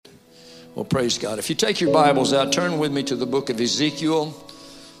Well, praise God. If you take your Bibles out, turn with me to the book of Ezekiel.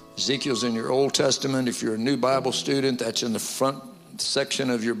 Ezekiel's in your Old Testament. If you're a new Bible student, that's in the front section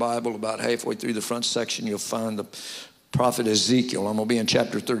of your Bible. About halfway through the front section, you'll find the prophet Ezekiel. I'm going to be in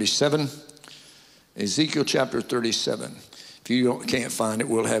chapter 37. Ezekiel chapter 37. If you can't find it,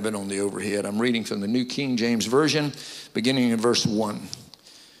 we'll have it on the overhead. I'm reading from the New King James Version, beginning in verse 1.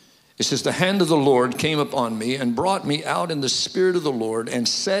 It says, "The hand of the Lord came upon me and brought me out in the spirit of the Lord and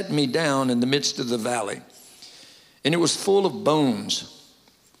set me down in the midst of the valley. And it was full of bones.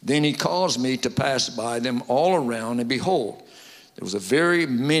 Then he caused me to pass by them all around, and behold, there was a very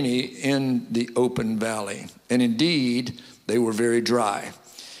many in the open valley. And indeed, they were very dry.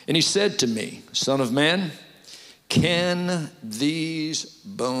 And he said to me, Son of man, can these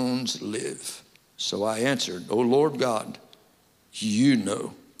bones live? So I answered, O Lord God, you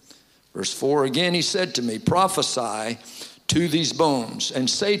know. Verse 4, again he said to me, prophesy to these bones and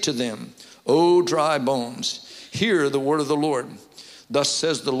say to them, O dry bones, hear the word of the Lord. Thus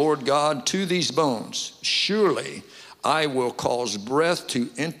says the Lord God to these bones, surely I will cause breath to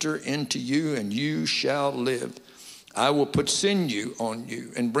enter into you, and you shall live. I will put sinew on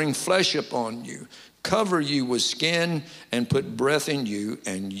you and bring flesh upon you, cover you with skin and put breath in you,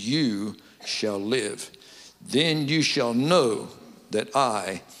 and you shall live. Then you shall know that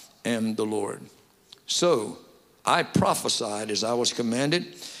I am the Lord. So I prophesied as I was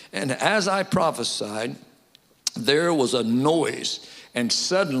commanded, and as I prophesied, there was a noise and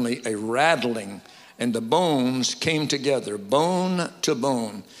suddenly a rattling, and the bones came together, bone to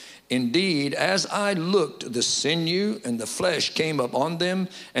bone. Indeed, as I looked, the sinew and the flesh came up on them,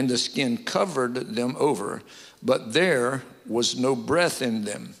 and the skin covered them over, but there was no breath in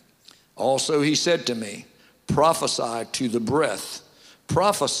them. Also he said to me, prophesy to the breath.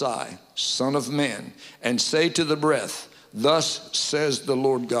 Prophesy, Son of man, and say to the breath, thus says the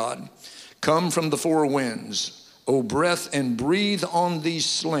Lord God, come from the four winds, O breath, and breathe on these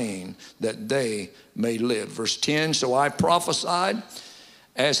slain, that they may live. Verse 10, so I prophesied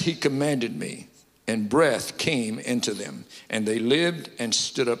as he commanded me, and breath came into them, and they lived and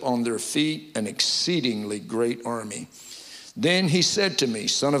stood up on their feet, an exceedingly great army. Then he said to me,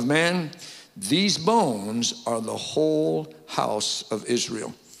 Son of man, these bones are the whole house of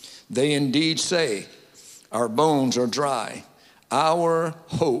Israel. They indeed say, our bones are dry. Our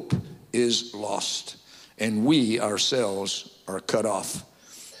hope is lost, and we ourselves are cut off.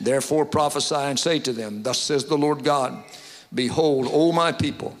 Therefore prophesy and say to them, thus says the Lord God, behold, O my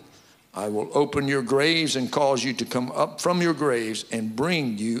people, I will open your graves and cause you to come up from your graves and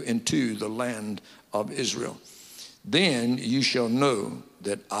bring you into the land of Israel. Then you shall know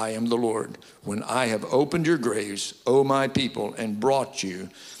that I am the Lord, when I have opened your graves, O my people, and brought you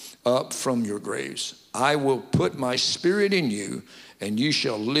up from your graves. I will put my spirit in you, and you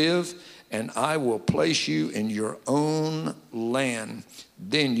shall live, and I will place you in your own land.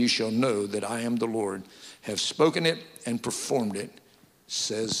 Then you shall know that I am the Lord, have spoken it and performed it,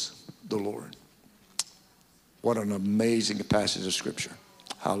 says the Lord. What an amazing passage of Scripture.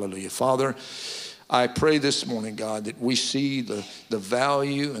 Hallelujah. Father, I pray this morning, God, that we see the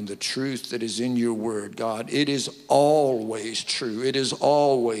value and the truth that is in your word, God. It is always true. It is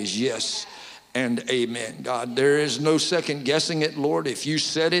always yes and amen, God. There is no second guessing it, Lord. If you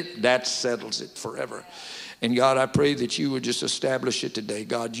said it, that settles it forever. And God, I pray that you would just establish it today.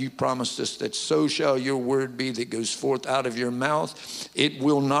 God, you promised us that so shall your word be that goes forth out of your mouth. It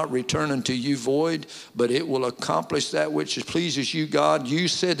will not return unto you void, but it will accomplish that which pleases you, God. You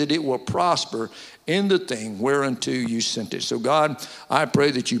said that it will prosper in the thing whereunto you sent it. So God, I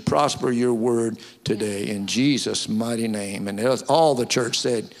pray that you prosper your word today in Jesus' mighty name. And all the church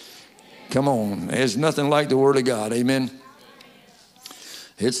said, come on, there's nothing like the word of God. Amen.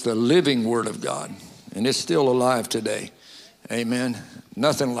 It's the living word of God. And it's still alive today. Amen.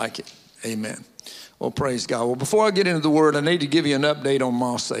 Nothing like it. Amen. Well, praise God. Well, before I get into the word, I need to give you an update on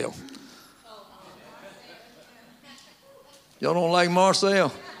Marcel. Y'all don't like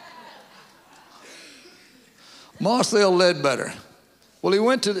Marcel? Marcel Ledbetter. Well, he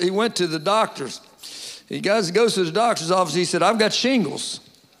went to the doctors. He goes to the doctor's office. He said, I've got shingles.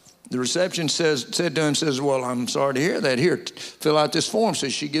 The reception said to him, well, I'm sorry to hear that. Here, fill out this form. So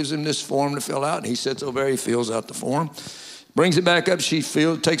she gives him this form to fill out. And he sits over there. He fills out the form. Brings it back up. She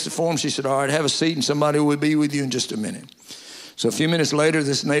takes the form. She said, all right, have a seat, and somebody will be with you in just a minute. So a few minutes later,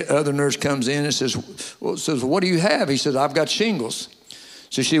 this other nurse comes in and says, what do you have? He says, I've got shingles.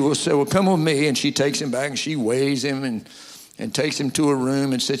 So she will say, well, come with me. And she takes him back, and she weighs him and takes him to a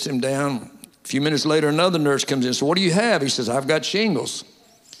room and sits him down. A few minutes later, another nurse comes in. So what do you have? He says, I've got shingles.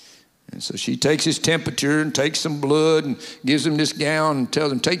 And so she takes his temperature and takes some blood and gives him this gown and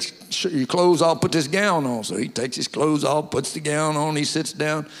tells him, take your clothes off, put this gown on. So he takes his clothes off, puts the gown on, he sits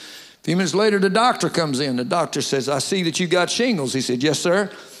down. A few minutes later, the doctor comes in. The doctor says, I see that you got shingles. He said, yes, sir.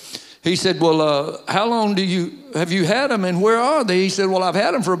 He said, well, how long have you had them and where are they? He said, well, I've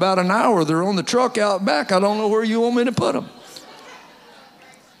had them for about an hour. They're on the truck out back. I don't know where you want me to put them.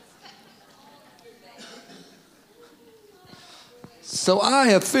 So I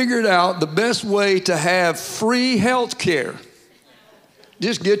have figured out the best way to have free health care.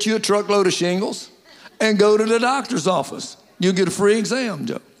 Just get you a truckload of shingles and go to the doctor's office. You'll get a free exam,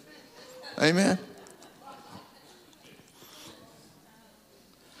 Joe. Amen.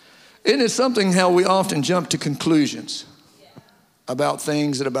 Isn't it something how we often jump to conclusions about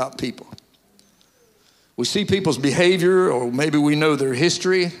things and about people? We see people's behavior, or maybe we know their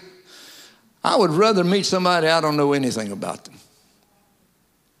history. I would rather meet somebody I don't know anything about them.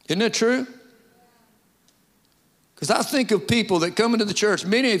 Isn't that true? Because I think of people that come into the church.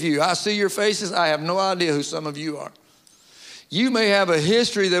 Many of you, I see your faces. I have no idea who some of you are. You may have a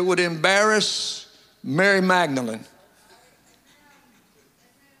history that would embarrass Mary Magdalene.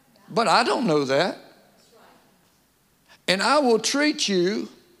 But I don't know that. And I will treat you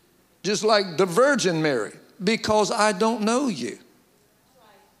just like the Virgin Mary because I don't know you.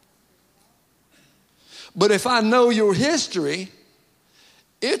 But if I know your history,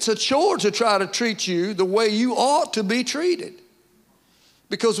 it's a chore to try to treat you the way you ought to be treated.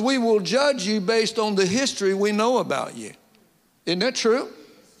 Because we will judge you based on the history we know about you. Isn't that true?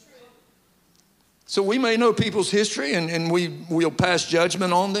 So we may know people's history and we'll pass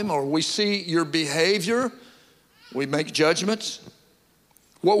judgment on them, or we see your behavior, we make judgments.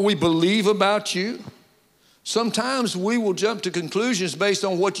 What we believe about you. Sometimes we will jump to conclusions based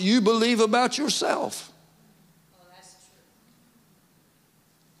on what you believe about yourself. Oh, that's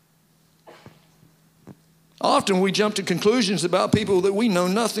true. Often we jump to conclusions about people that we know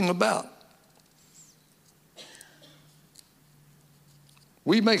nothing about.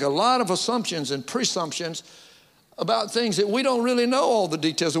 We make a lot of assumptions and presumptions about things that we don't really know all the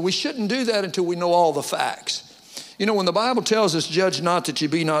details of. We shouldn't do that until we know all the facts. You know, when the Bible tells us, judge not that you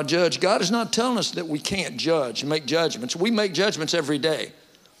be not judged, God is not telling us that we can't judge and make judgments. We make judgments every day.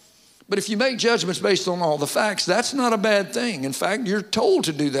 But if you make judgments based on all the facts, that's not a bad thing. In fact, you're told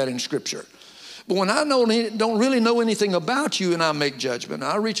to do that in Scripture. But when I don't really know anything about you and I make judgment,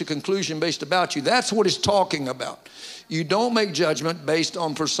 I reach a conclusion based about you, that's what it's talking about. You don't make judgment based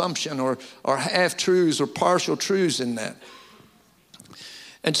on presumption or half-truths or partial truths in that.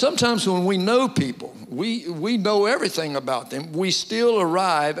 And sometimes when we know people, we know everything about them, we still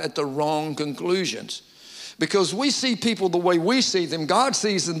arrive at the wrong conclusions. Because we see people the way we see them, God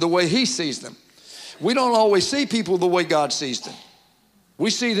sees them the way He sees them. We don't always see people the way God sees them. We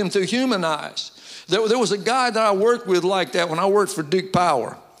see them through human eyes. There was a guy that I worked with like that when I worked for Duke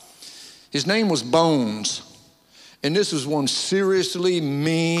Power. His name was Bones. And this was one seriously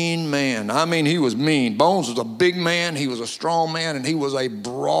mean man. I mean, he was mean. Bones was a big man. He was a strong man, and he was a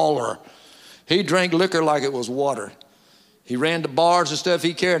brawler. He drank liquor like it was water. He ran to bars and stuff.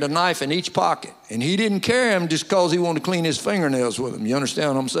 He carried a knife in each pocket. And he didn't carry them just because he wanted to clean his fingernails with them. You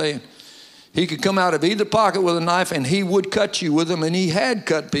understand what I'm saying? He could come out of either pocket with a knife, and he would cut you with them, and he had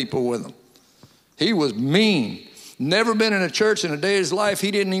cut people with them. He was mean. Never been in a church in a day of his life. He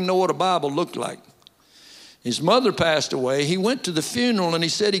didn't even know what a Bible looked like. His mother passed away. He went to the funeral and he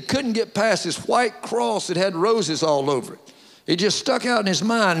said he couldn't get past this white cross that had roses all over it. It just stuck out in his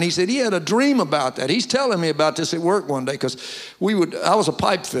mind. And he said he had a dream about that. He's telling me about this at work one day because I was a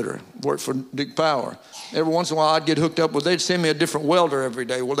pipe fitter, worked for Duke Power. Every once in a while I'd get hooked up with, they'd send me a different welder every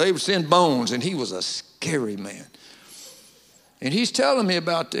day. Well, they would send Bones, and he was a scary man. And he's telling me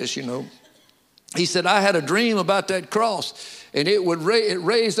about this, you know. He said, I had a dream about that cross, and it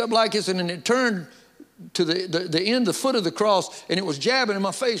raised up like this, and then it turned to the end, the foot of the cross, and it was jabbing in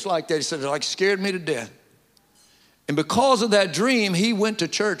my face like that. He said, it like scared me to death. And because of that dream, he went to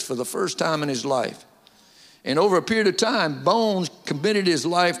church for the first time in his life. And over a period of time, Bones committed his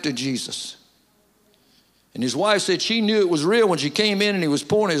life to Jesus. And his wife said she knew it was real when she came in and he was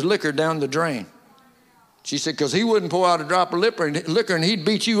pouring his liquor down the drain. She said, because he wouldn't pour out a drop of liquor and he'd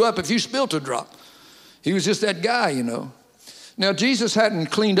beat you up if you spilt a drop. He was just that guy, you know. Now, Jesus hadn't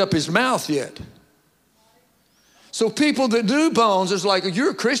cleaned up his mouth yet. So people that do Bones, it's like,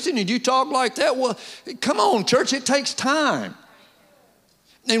 you're a Christian and you talk like that? Well, come on, church, it takes time.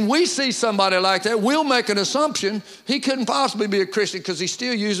 And we see somebody like that, we'll make an assumption he couldn't possibly be a Christian because he's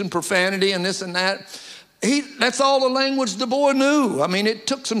still using profanity and this and that. That's all the language the boy knew. I mean, it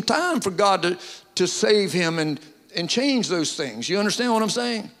took some time for God to save him and change those things. You understand what I'm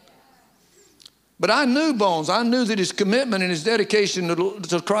saying? But I knew Bones. I knew that his commitment and his dedication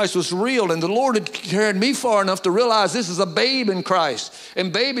to Christ was real. And the Lord had carried me far enough to realize this is a babe in Christ.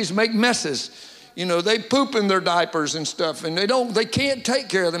 And babies make messes. You know, they poop in their diapers and stuff. And they can't take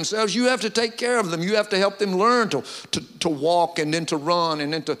care of themselves. You have to take care of them. You have to help them learn to walk and then to run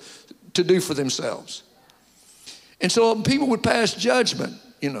and then to do for themselves. And so people would pass judgment,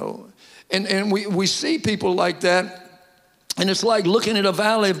 you know. And we see people like that. And it's like looking at a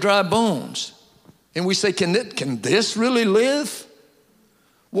valley of dry bones. And we say, can this really live?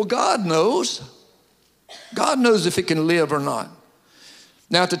 Well, God knows. God knows if it can live or not.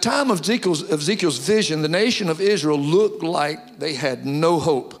 Now, at the time of Ezekiel's vision, the nation of Israel looked like they had no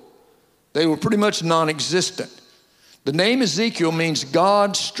hope. They were pretty much non-existent. The name Ezekiel means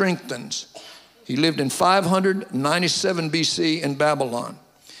God strengthens. He lived in 597 BC in Babylon.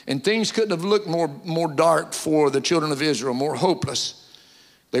 And things couldn't have looked more dark for the children of Israel, more hopeless.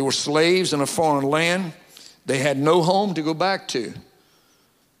 They were slaves in a foreign land. They had no home to go back to.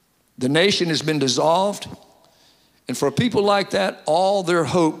 The nation has been dissolved. And for people like that, all their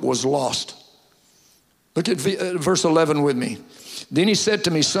hope was lost. Look at verse 11 with me. Then he said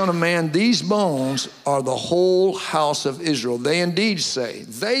to me, Son of man, these bones are the whole house of Israel. They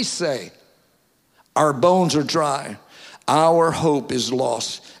say, our bones are dry. Our hope is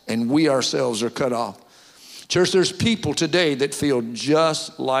lost, and we ourselves are cut off. Church, there's people today that feel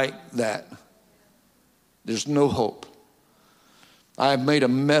just like that. There's no hope. I have made a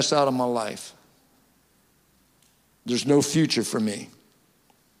mess out of my life. There's no future for me.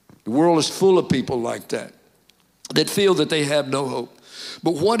 The world is full of people like that feel that they have no hope.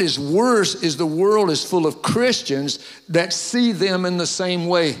 But what is worse is the world is full of Christians that see them in the same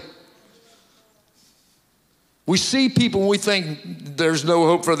way. We see people and we think there's no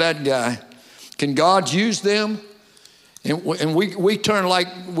hope for that guy. Can God use them? And we turn like,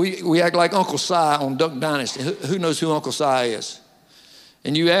 we act like Uncle Si on Duck Dynasty. Who knows who Uncle Si is?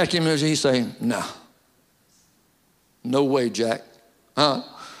 And you ask him, he say, no. No way, Jack.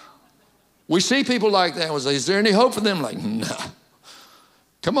 We see people like that. We say, is there any hope for them? Like, no.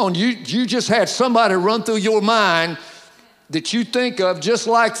 Come on, you just had somebody run through your mind that you think of just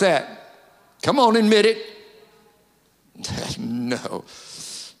like that. Come on, admit it. No.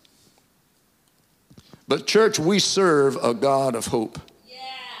 But church, we serve a God of hope. Yes.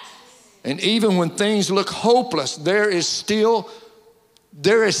 And even when things look hopeless, there is still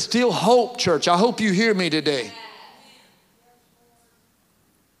hope, church. I hope you hear me today. Yes.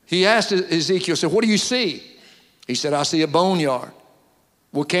 He asked Ezekiel, said, what do you see? He said, I see a boneyard.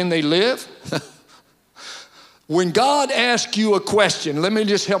 Well, can they live? When God asks you a question, let me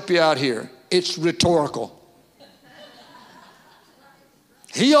just help you out here. It's rhetorical.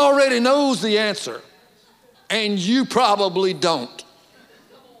 He already knows the answer. And you probably don't.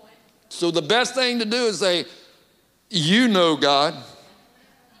 So the best thing to do is say, you know, God.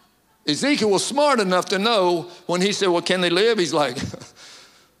 Ezekiel was smart enough to know when he said, well, can they live? He's like,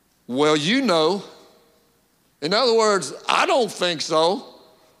 well, you know. In other words, I don't think so,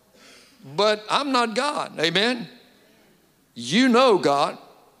 but I'm not God. Amen? You know, God.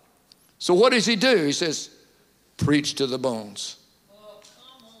 So what does he do? He says, preach to the bones.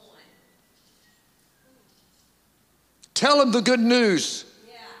 Tell them the good news.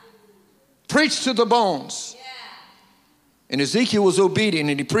 Yeah. Preach to the bones. Yeah. And Ezekiel was obedient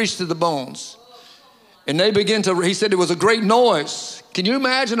and he preached to the bones. And they began to, he said it was a great noise. Can you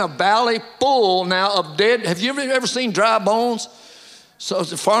imagine a valley full now of dead? Have you ever seen dry bones? So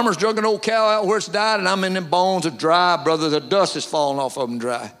the farmer's drug an old cow out where it's died and I'm in them bones are dry, brother. The dust is falling off of them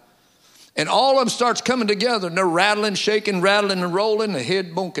dry. And all of them starts coming together and they're rattling, shaking, rattling and rolling. The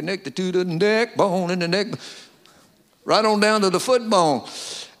head bone connected to the neck bone and the neck bone. Right on down to the foot bone.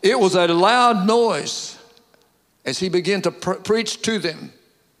 It was a loud noise as he began to preach to them.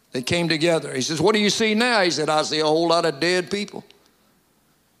 They came together. He says, what do you see now? He said, I see a whole lot of dead people.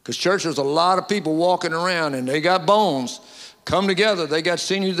 Because church, there's a lot of people walking around and they got bones. Come together. They got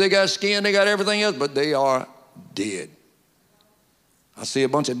sinews, they got skin, they got everything else, but they are dead. I see a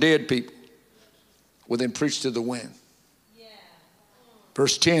bunch of dead people. Well, then preach to the wind. Yeah.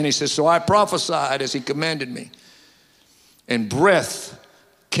 Verse 10, he says, so I prophesied as he commanded me. And breath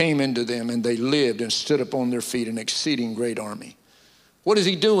came into them, and they lived and stood upon their feet, an exceeding great army. What is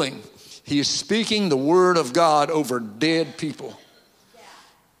he doing? He is speaking the word of God over dead people. Yeah.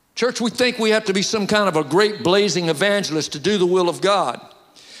 Church, we think we have to be some kind of a great blazing evangelist to do the will of God.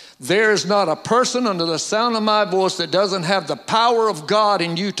 There is not a person under the sound of my voice that doesn't have the power of God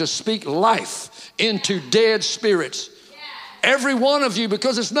in you to speak life into dead spirits. Yeah. Every one of you,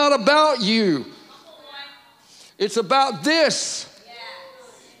 because it's not about you. It's about this.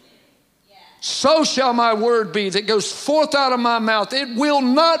 So shall my word be that goes forth out of my mouth. It will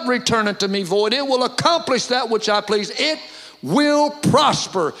not return unto me void. It will accomplish that which I please. It will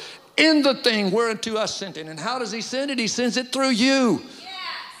prosper in the thing whereunto I sent it. And how does he send it? He sends it through you. Yes,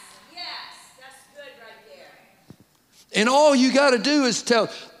 that's good right there. And all you got to do is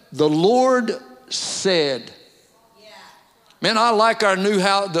tell, the Lord said. Yeah. Man, I like our new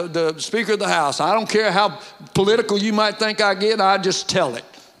house, the Speaker of the House. I don't care how political you might think I get, I just tell it.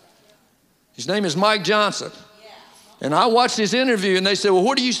 His name is Mike Johnson. Yeah. And I watched his interview and they said, well,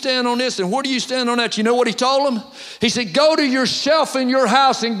 where do you stand on this and where do you stand on that? You know what he told them? He said, go to your shelf in your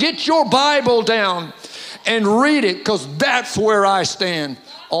house and get your Bible down and read it, because that's where I stand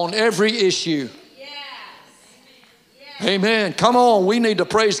on every issue. Yes. Amen. Come on, we need to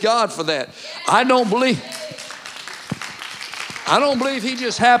praise God for that. I don't believe he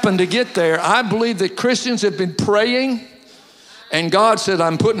just happened to get there. I believe that Christians have been praying, and God said,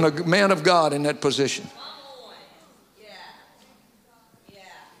 I'm putting a man of God in that position.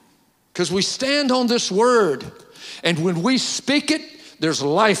 Because we stand on this word, and when we speak it, there's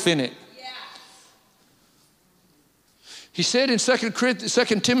life in it. He said in 2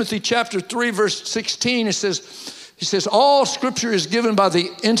 Timothy chapter 3, verse 16, he says, all scripture is given by the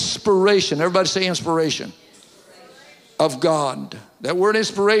inspiration. Everybody say inspiration. Of God. That word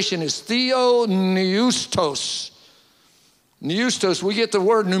inspiration is theopneustos. Neustos, we get the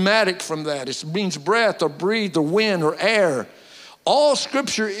word pneumatic from that. It means breath or breathe or wind or air. All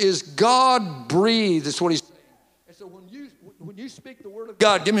scripture is God breathed. That's what he's saying. And so when you speak the word of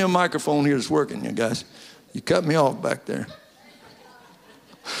God, give me a microphone here that's working, you guys. You cut me off back there.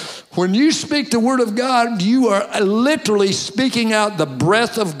 When you speak the word of God, you are literally speaking out the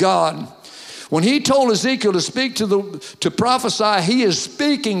breath of God. When he told Ezekiel to speak to prophesy, he is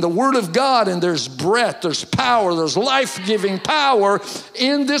speaking the word of God, and there's breath, there's power, there's life-giving power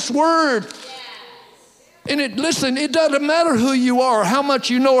in this word. And listen, it doesn't matter who you are, how much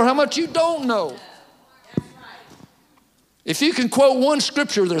you know or how much you don't know. If you can quote one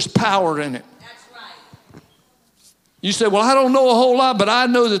scripture, there's power in it. You say, well, I don't know a whole lot, but I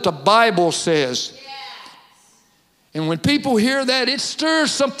know that the Bible says. And when people hear that, it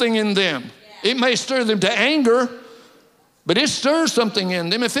stirs something in them. It may stir them to anger, but it stirs something in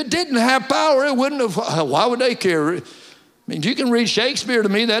them. If it didn't have power, it wouldn't have. Why would they care? I mean, you can read Shakespeare to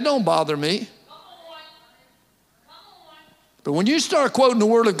me. That don't bother me. But when you start quoting the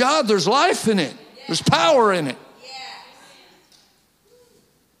word of God, there's life in it. There's power in it.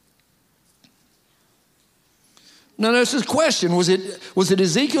 Now, there's this question. Was it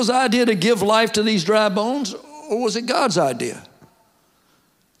Ezekiel's idea to give life to these dry bones, or was it God's idea?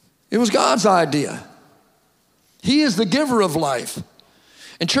 It was God's idea. He is the giver of life.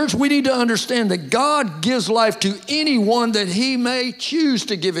 And church, we need to understand that God gives life to anyone that he may choose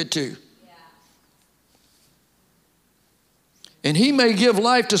to give it to. And he may give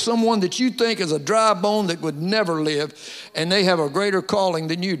life to someone that you think is a dry bone that would never live, and they have a greater calling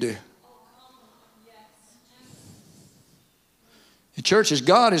than you do. And churches,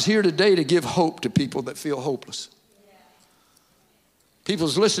 God is here today to give hope to people that feel hopeless.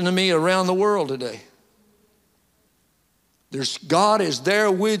 People's listening to me around the world today. God is there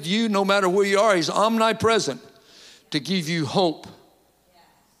with you no matter where you are. He's omnipresent to give you hope.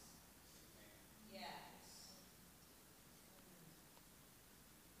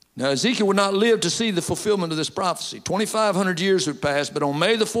 Now, Ezekiel would not live to see the fulfillment of this prophecy. 2,500 years would pass, but on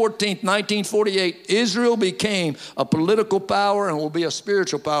May the 14th, 1948, Israel became a political power and will be a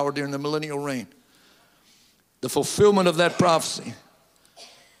spiritual power during the millennial reign. The fulfillment of that prophecy.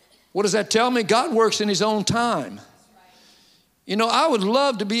 What does that tell me? God works in his own time. You know, I would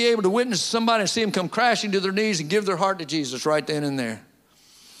love to be able to witness somebody and see them come crashing to their knees and give their heart to Jesus right then and there.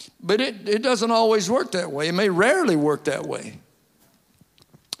 But it doesn't always work that way. It may rarely work that way.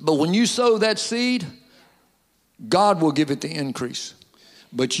 But when you sow that seed, God will give it the increase.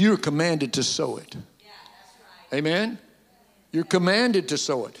 But you're commanded to sow it. Amen? You're commanded to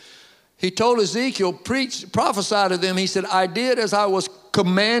sow it. He told Ezekiel, prophesy to them. He said, I did as I was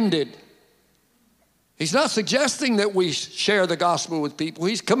commanded. He's not suggesting that we share the gospel with people.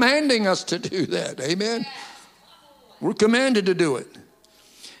 He's commanding us to do that. Amen? We're commanded to do it.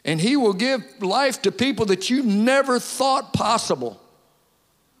 And he will give life to people that you never thought possible.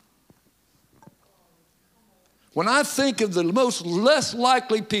 When I think of the less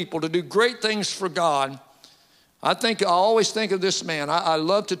likely people to do great things for God, I always think of this man. I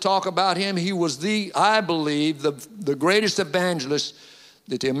love to talk about him. He was I believe, the greatest evangelist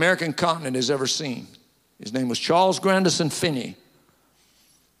that the American continent has ever seen. His name was Charles Grandison Finney.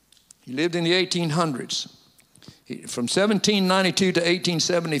 He lived in the 1800s. From 1792 to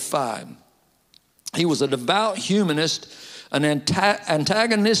 1875. He was a devout humanist, an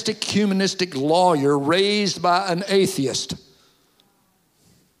antagonistic humanistic lawyer raised by an atheist.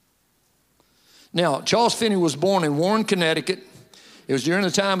 Now, Charles Finney was born in Warren, Connecticut. It was during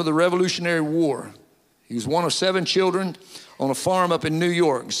the time of the Revolutionary War. He was one of 7 children on a farm up in New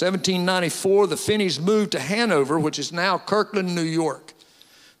York. In 1794, the Finneys moved to Hanover, which is now Kirkland, New York.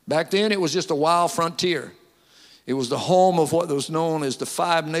 Back then, it was just a wild frontier. It was the home of what was known as the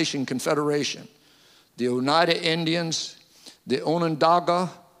Five Nation Confederation. The Oneida Indians, the Onondaga,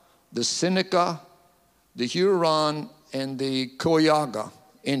 the Seneca, the Huron, and the Coyaga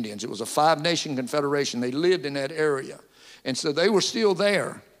Indians. It was a five-nation confederation. They lived in that area. And so they were still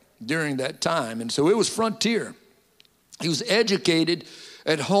there during that time. And so it was frontier. He was educated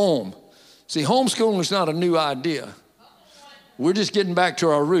at home. See, homeschooling is not a new idea. We're just getting back to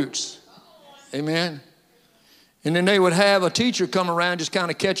our roots. Amen. And then they would have a teacher come around, just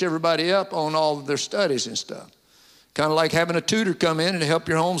kind of catch everybody up on all of their studies and stuff. Kind of like having a tutor come in and help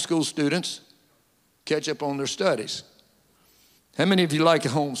your homeschool students catch up on their studies. How many of you like a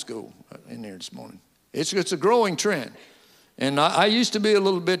homeschool in here this morning? It's a growing trend. And I used to be a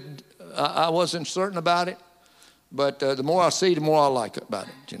little bit, I wasn't certain about it. But the more I see, the more I like about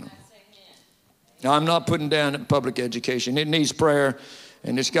it, you know. Now, I'm not putting down public education. It needs prayer,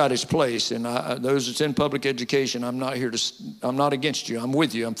 and it's got its place. And those that's in public education, I'm not against you. I'm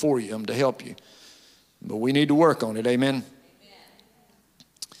with you. I'm for you. I'm to help you. But we need to work on it. Amen.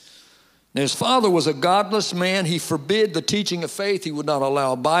 Now, his father was a godless man. He forbid the teaching of faith. He would not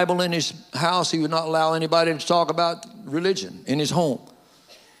allow a Bible in his house. He would not allow anybody to talk about religion in his home.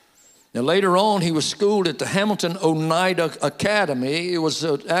 Now, later on, he was schooled at the Hamilton Oneida Academy. It was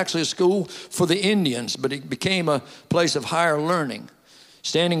actually a school for the Indians, but it became a place of higher learning.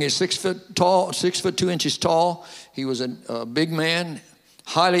 Standing at 6 foot tall, 6 foot 2 inches tall, he was a big man,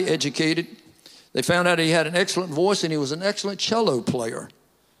 highly educated. They found out he had an excellent voice, and he was an excellent cello player.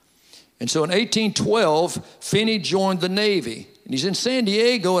 And so in 1812, Finney joined the Navy. And he's in San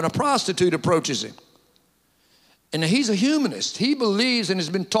Diego, and a prostitute approaches him. And he's a humanist. He believes and has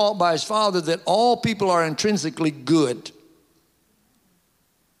been taught by his father that all people are intrinsically good.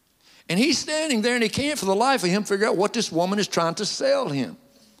 And he's standing there, and he can't for the life of him figure out what this woman is trying to sell him.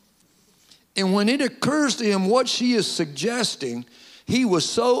 And when it occurs to him what she is suggesting, he was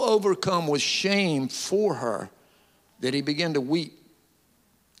so overcome with shame for her that he began to weep.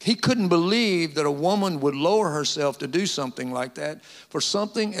 He couldn't believe that a woman would lower herself to do something like that for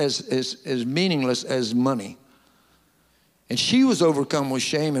something as meaningless as money. And she was overcome with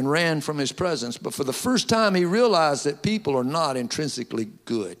shame and ran from his presence. But for the first time, he realized that people are not intrinsically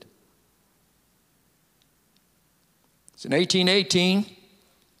good. So in 1818,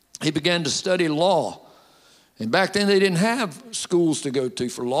 he began to study law. And back then, they didn't have schools to go to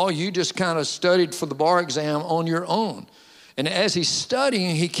for law. You just kind of studied for the bar exam on your own. And as he's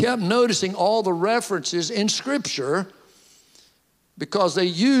studying, he kept noticing all the references in Scripture because they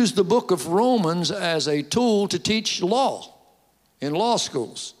used the book of Romans as a tool to teach law in law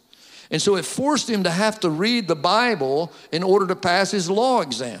schools. And so it forced him to have to read the Bible in order to pass his law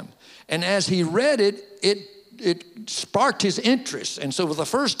exam. And as he read it, it sparked his interest. And so for the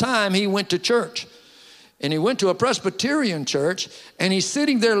first time, he went to church. And he went to a Presbyterian church, and he's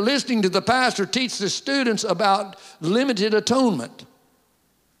sitting there listening to the pastor teach the students about limited atonement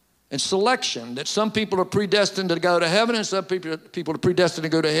and selection, that some people are predestined to go to heaven and some people are predestined to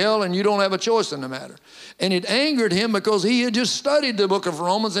go to hell, and you don't have a choice in the matter. And it angered him because he had just studied the book of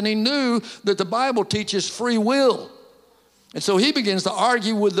Romans, and he knew that the Bible teaches free will. And so he begins to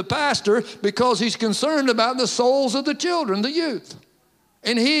argue with the pastor because he's concerned about the souls of the children, the youth.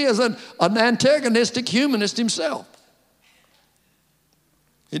 And he is an antagonistic humanist himself.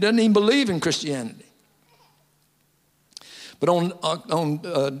 He doesn't even believe in Christianity. But on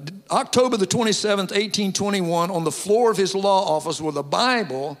October the 27th, 1821, on the floor of his law office with a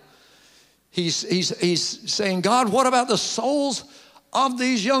Bible, he's saying, God, what about the souls of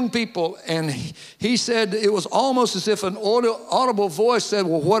these young people? And he said it was almost as if an audible voice said,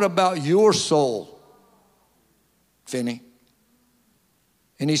 well, what about your soul, Finney?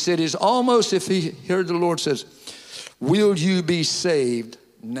 And he said, it's almost if he heard the Lord says, will you be saved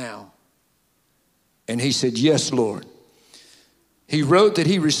now? And he said, yes, Lord. He wrote that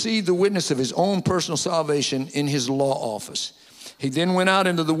he received the witness of his own personal salvation in his law office. He then went out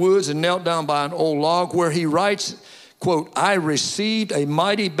into the woods and knelt down by an old log where he writes quote, I received a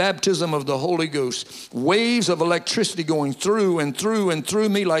mighty baptism of the Holy Ghost, waves of electricity going through and through and through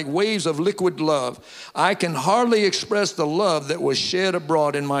me like waves of liquid love. I can hardly express the love that was shed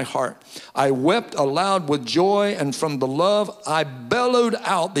abroad in my heart. I wept aloud with joy, and from the love I bellowed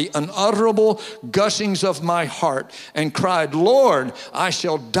out the unutterable gushings of my heart and cried, Lord, I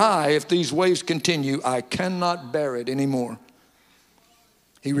shall die if these waves continue. I cannot bear it anymore.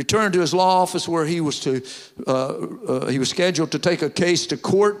 He returned to his law office where he was scheduled to take a case to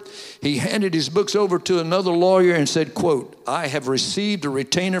court. He handed his books over to another lawyer and said, quote, I have received a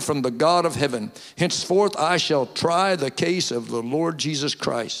retainer from the God of heaven. Henceforth I shall try the case of the Lord Jesus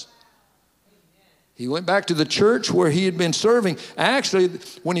Christ. He went back to the church where he had been serving. Actually,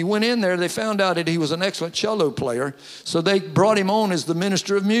 when he went in there, they found out that he was an excellent cello player, so they brought him on as the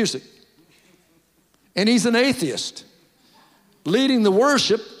minister of music. And he's an atheist, leading the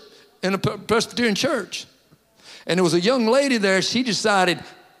worship in a Presbyterian church. And there was a young lady there. She decided,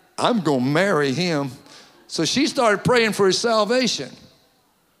 I'm going to marry him. So she started praying for his salvation.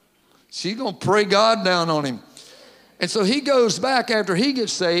 She's going to pray God down on him. And so he goes back after he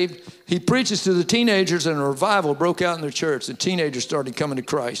gets saved. He preaches to the teenagers, and a revival broke out in their church. The teenagers started coming to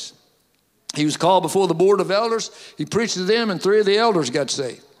Christ. He was called before the board of elders. He preached to them, and 3 of the elders got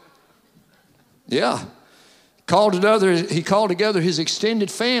saved. Yeah. He called together his extended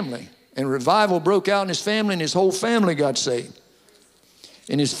family, and revival broke out in his family, and his whole family got saved.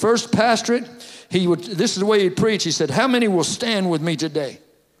 In his first pastorate, this is the way he'd preach. He said, how many will stand with me today?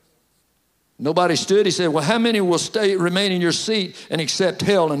 Nobody stood. He said, well, how many will remain in your seat and accept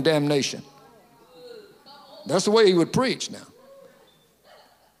hell and damnation? That's the way he would preach now.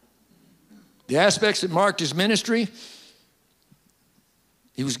 The aspects that marked his ministry,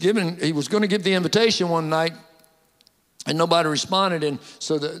 he was going to give the invitation one night, and nobody responded. And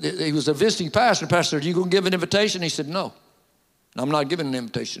so he was a visiting pastor. The pastor said, are you going to give an invitation? He said, no, I'm not giving an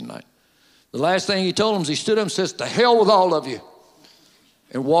invitation tonight. The last thing he told them is he stood up and says, to hell with all of you,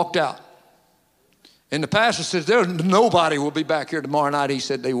 and walked out. And the pastor says, nobody will be back here tomorrow night. He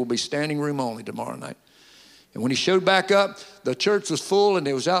said, they will be standing room only tomorrow night. And when he showed back up, the church was full, and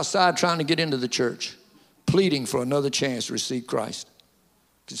they was outside trying to get into the church, pleading for another chance to receive Christ.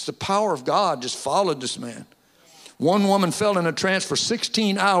 It's the power of God just followed this man. One woman fell in a trance for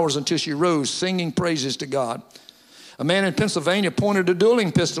 16 hours until she rose, singing praises to God. A man in Pennsylvania pointed a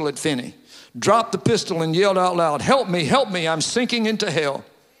dueling pistol at Finney, dropped the pistol, and yelled out loud, help me, I'm sinking into hell.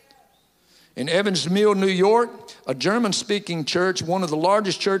 In Evans Mill, New York, a German-speaking church, one of the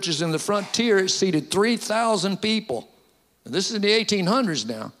largest churches in the frontier, it seated 3,000 people. This is in the 1800s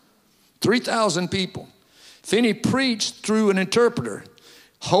now. 3,000 people. Finney preached through an interpreter,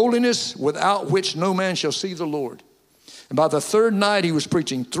 holiness without which no man shall see the Lord. And by the third night, he was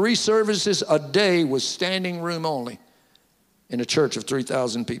preaching 3 services a day with standing room only in a church of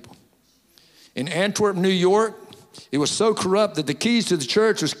 3,000 people. In Antwerp, New York, it was so corrupt that the keys to the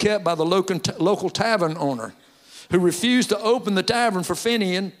church was kept by the local tavern owner, who refused to open the tavern for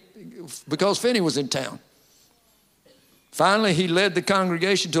Finney because Finney was in town. Finally, he led the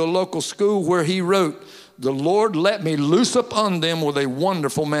congregation to a local school where he wrote, the Lord let me loose upon them with a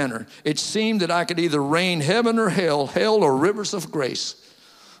wonderful manner. It seemed that I could either rain heaven or hell or rivers of grace.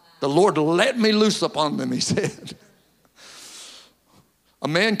 The Lord let me loose upon them, he said. A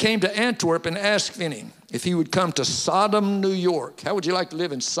man came to Antwerp and asked Finney if he would come to Sodom, New York. How would you like to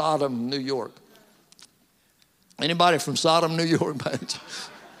live in Sodom, New York? Anybody from Sodom, New York?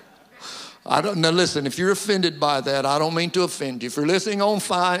 Now listen, if you're offended by that, I don't mean to offend you. If you're listening on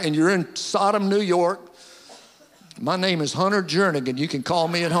fine and you're in Sodom, New York, my name is Hunter Jernigan. You can call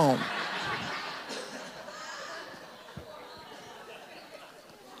me at home.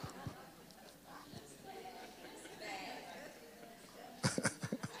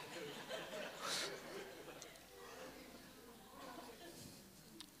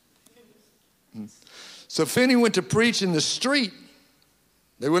 So Finney went to preach in the street.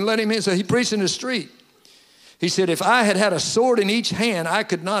 They wouldn't let him in, so he preached in the street. He said, if I had had a sword in each hand, I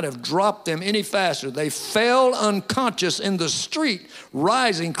could not have dropped them any faster. They fell unconscious in the street,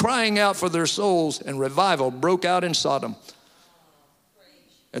 rising, crying out for their souls, and revival broke out in Sodom.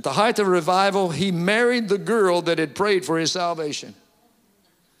 At the height of revival, he married the girl that had prayed for his salvation.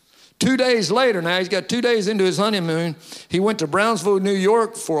 2 days later, now he's got 2 days into his honeymoon, he went to Brownsville, New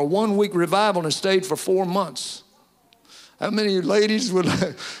York for a 1-week revival and stayed for 4 months. How many of you ladies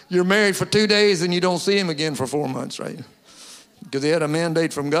you're married for 2 days and you don't see him again for 4 months, right? Because he had a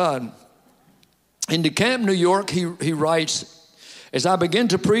mandate from God. In DeKalb, New York, he writes, as I began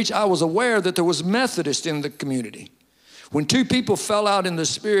to preach, I was aware that there was Methodists in the community. When 2 people fell out in the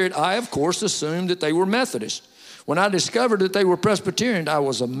spirit, I, of course, assumed that they were Methodists. When I discovered that they were Presbyterian, I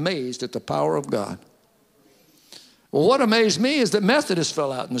was amazed at the power of God. Well, what amazed me is that Methodists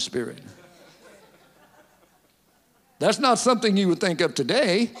fell out in the Spirit. That's not something you would think of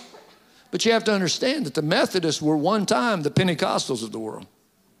today, but you have to understand that the Methodists were one time the Pentecostals of the world.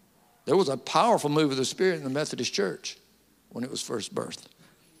 There was a powerful move of the Spirit in the Methodist Church when it was first birthed.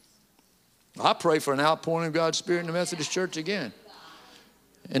 I pray for an outpouring of God's Spirit in the Methodist Church again.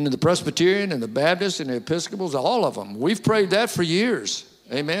 And in the Presbyterian and the Baptists and the Episcopals, all of them. We've prayed that for years.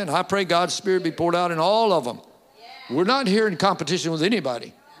 Amen. I pray God's Spirit be poured out in all of them. We're not here in competition with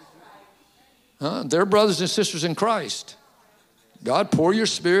anybody. They're brothers and sisters in Christ. God, pour your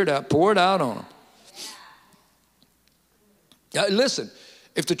Spirit out. Pour it out on them. Listen,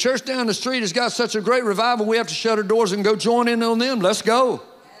 if the church down the street has got such a great revival, we have to shut our doors and go join in on them. Let's go.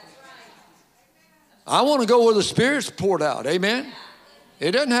 I want to go where the Spirit's poured out. Amen.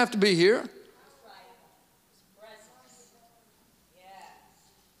 It doesn't have to be here.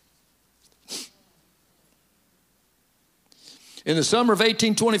 In the summer of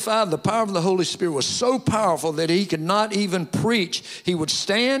 1825, the power of the Holy Spirit was so powerful that he could not even preach. He would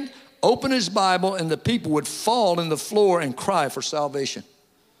stand, open his Bible, and the people would fall on the floor and cry for salvation.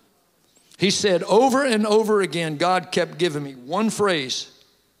 He said over and over again, God kept giving me one phrase: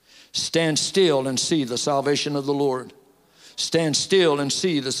 stand still and see the salvation of the Lord. Stand still and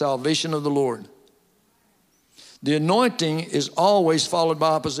see the salvation of the Lord. The anointing is always followed by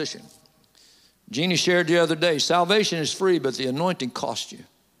opposition. Jeannie shared the other day, salvation is free, but the anointing costs you.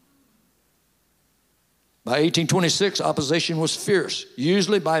 By 1826, opposition was fierce,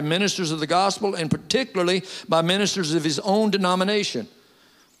 usually by ministers of the gospel and particularly by ministers of his own denomination.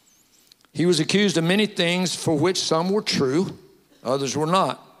 He was accused of many things for which some were true, others were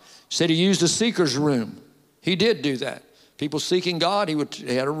not. Said he used a seeker's room. He did do that. People seeking God, he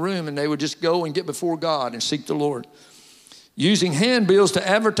had a room and they would just go and get before God and seek the Lord. Using handbills to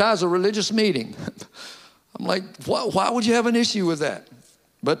advertise a religious meeting. I'm like, why would you have an issue with that?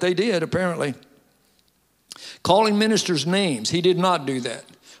 But they did, apparently. Calling ministers names, he did not do that.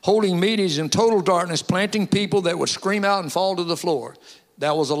 Holding meetings in total darkness, planting people that would scream out and fall to the floor.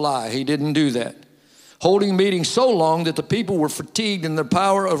 That was a lie. He didn't do that. Holding meetings so long that the people were fatigued and their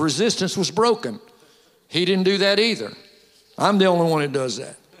power of resistance was broken. He didn't do that either. I'm the only one that does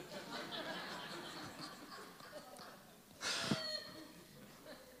that.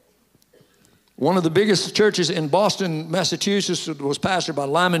 One of the biggest churches in Boston, Massachusetts was pastored by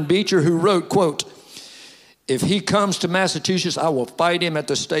Lyman Beecher, who wrote, quote, if he comes to Massachusetts, I will fight him at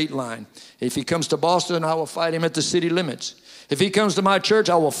the state line. If he comes to Boston, I will fight him at the city limits. If he comes to my church,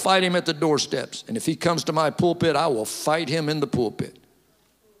 I will fight him at the doorsteps. And if he comes to my pulpit, I will fight him in the pulpit.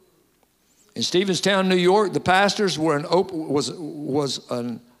 In Stephenstown, New York, the pastors were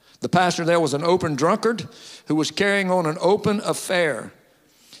the pastor there was an open drunkard who was carrying on an open affair.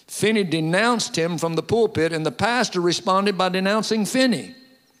 Finney denounced him from the pulpit, and the pastor responded by denouncing Finney.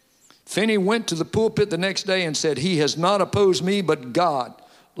 Finney went to the pulpit the next day and said, he has not opposed me, but God.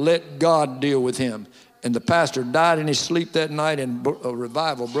 Let God deal with him. And the pastor died in his sleep that night, and a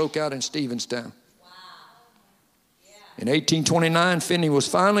revival broke out in Stephenstown. In 1829, Finney was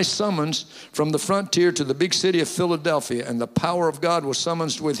finally summoned from the frontier to the big city of Philadelphia, and the power of God was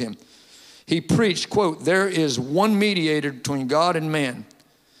summoned with him. He preached, quote, there is one mediator between God and man.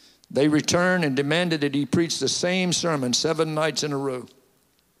 They returned and demanded that he preach the same sermon 7 nights in a row.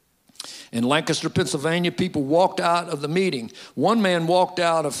 In Lancaster, Pennsylvania, people walked out of the meeting. One man walked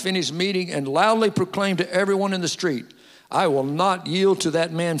out of Finney's meeting and loudly proclaimed to everyone in the street, I will not yield to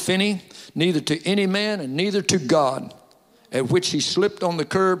that man Finney, neither to any man and neither to God. At which he slipped on the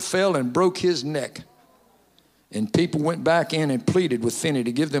curb, fell, and broke his neck. And people went back in and pleaded with Finney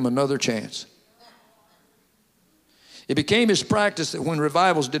to give them another chance. It became his practice that when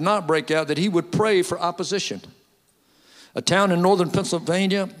revivals did not break out, that he would pray for opposition. A town in northern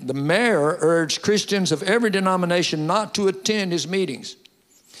Pennsylvania, the mayor urged Christians of every denomination not to attend his meetings.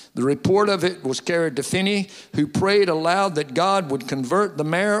 The report of it was carried to Finney, who prayed aloud that God would convert the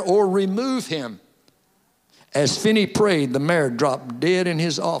mayor or remove him. As Finney prayed, the mayor dropped dead in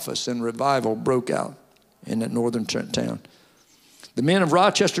his office, and revival broke out in that northern town. The men of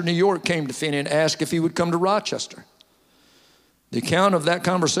Rochester, New York came to Finney and asked if he would come to Rochester. The account of that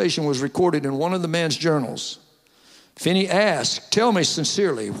conversation was recorded in one of the man's journals. Finney asked, tell me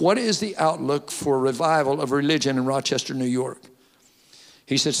sincerely, what is the outlook for revival of religion in Rochester, New York?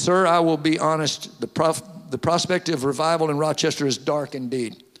 He said, sir, I will be honest, the prospect of revival in Rochester is dark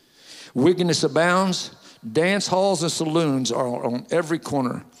indeed. Wickedness abounds. Dance halls and saloons are on every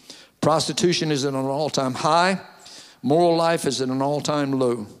corner. Prostitution is at an all-time high. Moral life is at an all-time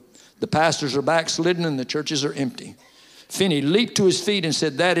low. The pastors are backslidden and the churches are empty. Finney leaped to his feet and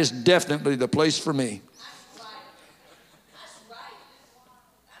said, that is definitely the place for me.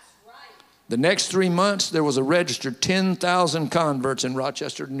 The next 3 months, there was a registered 10,000 converts in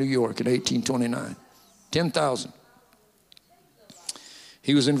Rochester, New York in 1829. 10,000.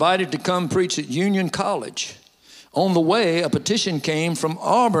 He was invited to come preach at Union College. On the way, a petition came from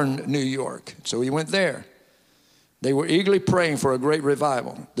Auburn, New York. So he went there. They were eagerly praying for a great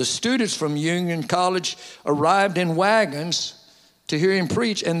revival. The students from Union College arrived in wagons to hear him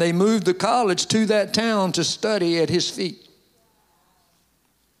preach, and they moved the college to that town to study at his feet.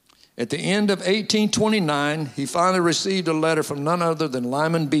 At the end of 1829, he finally received a letter from none other than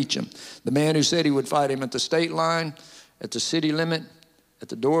Lyman Beecham, the man who said he would fight him at the state line, at the city limit, at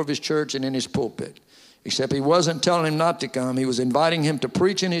the door of his church, and in his pulpit. Except he wasn't telling him not to come. He was inviting him to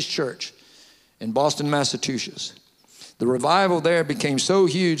preach in his church in Boston, Massachusetts. The revival there became so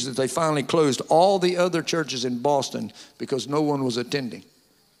huge that they finally closed all the other churches in Boston because no one was attending.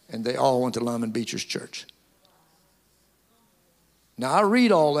 And they all went to Lyman Beecher's church. Now, I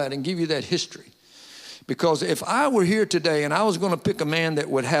read all that and give you that history because if I were here today and I was going to pick a man that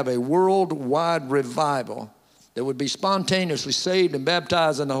would have a worldwide revival, that would be spontaneously saved and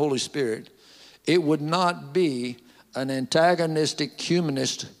baptized in the Holy Spirit, it would not be an antagonistic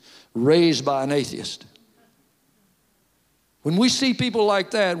humanist raised by an atheist. When we see people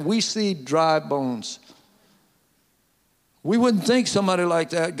like that, we see dry bones. We wouldn't think somebody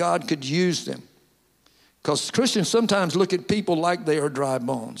like that, God could use them. Because Christians sometimes look at people like they are dry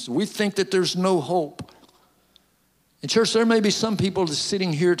bones. We think that there's no hope. In church, there may be some people that's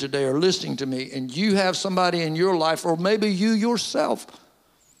sitting here today or listening to me, and you have somebody in your life, or maybe you yourself,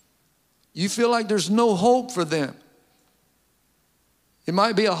 you feel like there's no hope for them. It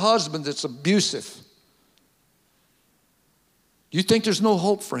might be a husband that's abusive. You think there's no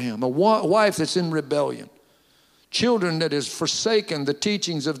hope for him. A wife that's in rebellion. Children that has forsaken the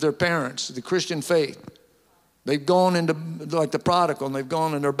teachings of their parents, the Christian faith. They've gone into like the prodigal and they've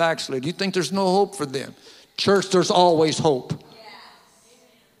gone and they're backslid. You think there's no hope for them. Church, there's always hope.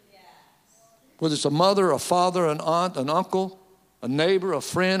 Whether it's a mother, a father, an aunt, an uncle, a neighbor, a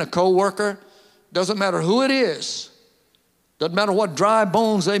friend, a co-worker, doesn't matter who it is. Doesn't matter what dry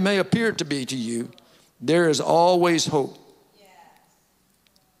bones they may appear to be to you. There is always hope.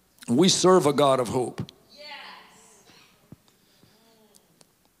 We serve a God of hope.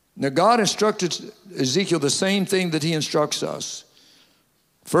 Now, God instructed Ezekiel the same thing that he instructs us.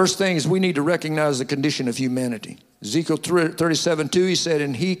 First thing is we need to recognize the condition of humanity. Ezekiel 37:2, he said,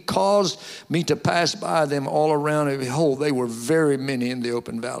 and he caused me to pass by them all around, and behold, they were very many in the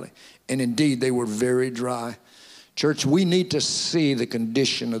open valley. And indeed, they were very dry. Church, we need to see the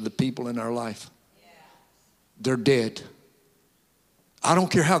condition of the people in our life. They're dead. I don't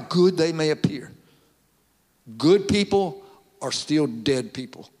care how good they may appear. Good people are still dead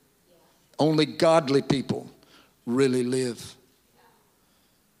people. Only godly people really live.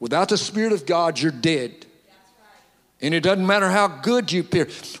 Without the Spirit of God, you're dead. And it doesn't matter how good you appear.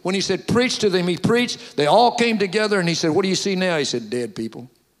 When he said, preach to them, he preached. They all came together and he said, what do you see now? He said, dead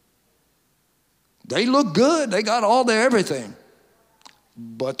people. They look good. They got all their everything.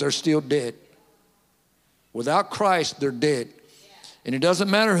 But they're still dead. Without Christ, they're dead. And it doesn't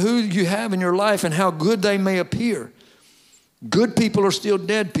matter who you have in your life and how good they may appear. Good people are still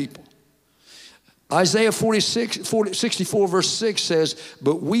dead people. Isaiah 64 verse 6 says,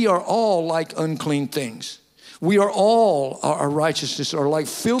 but we are all like unclean things. We are all, our righteousness are like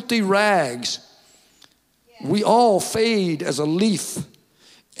filthy rags. We all fade as a leaf,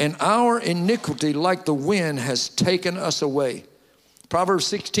 and our iniquity like the wind has taken us away. Proverbs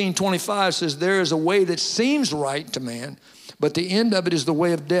 16:25 says, there is a way that seems right to man, but the end of it is the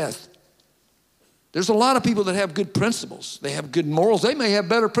way of death. There's a lot of people that have good principles. They have good morals. They may have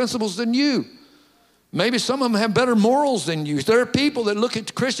better principles than you. Maybe some of them have better morals than you. There are people that look at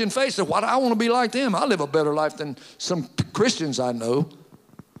the Christian faith and say, why do I want to be like them? I live a better life than some Christians I know.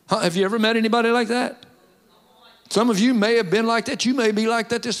 Have you ever met anybody like that? Some of you may have been like that. You may be like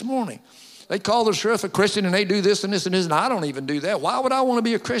that this morning. They call themselves a Christian and they do this and this and this, and I don't even do that. Why would I want to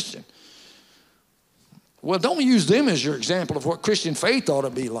be a Christian? Well, don't use them as your example of what Christian faith ought to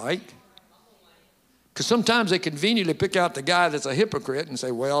be like. Because sometimes they conveniently pick out the guy that's a hypocrite and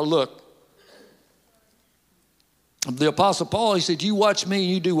say, well, look. The Apostle Paul, he said, you watch me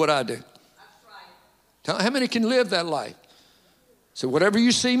and you do what I do. That's right. How many can live that life? So whatever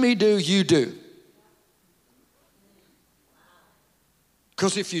you see me do, you do.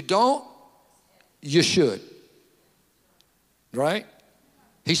 Because if you don't, you should. Right?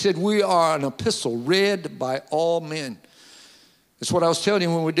 He said, we are an epistle read by all men. That's what I was telling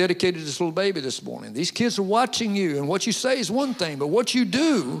you when we dedicated this little baby this morning. These kids are watching you, and what you say is one thing, but what you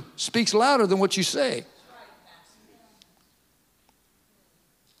do speaks louder than what you say.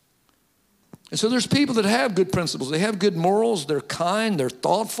 And so there's people that have good principles. They have good morals. They're kind. They're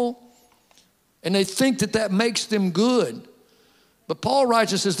thoughtful. And they think that that makes them good. But Paul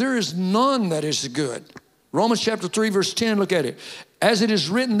writes and says, there is none that is good. Romans chapter 3, verse 10, look at it. As it is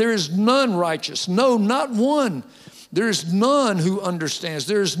written, there is none righteous. No, not one. There is none who understands.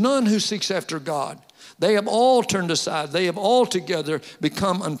 There is none who seeks after God. They have all turned aside. They have altogether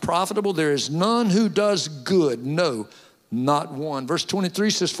become unprofitable. There is none who does good. No, not one. Verse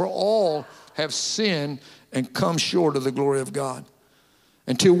 23 says, for all have sinned and come short of the glory of God.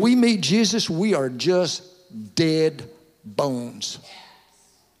 Until we meet Jesus, we are just dead bones.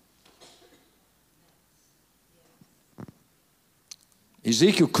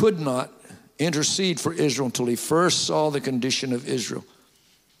 Ezekiel could not intercede for Israel until he first saw the condition of Israel.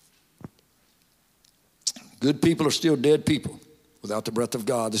 Good people are still dead people without the breath of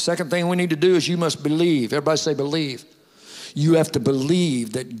God. The second thing we need to do is you must believe. Everybody say believe. You have to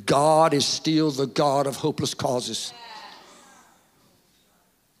believe that God is still the God of hopeless causes.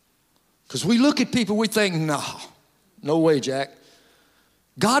 Because we look at people, we think, no way, Jack.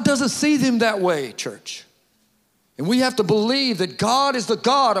 God doesn't see them that way, church. And we have to believe that God is the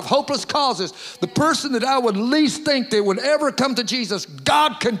God of hopeless causes. The person that I would least think that would ever come to Jesus,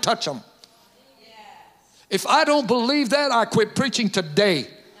 God can touch them. Yes. If I don't believe that, I quit preaching today.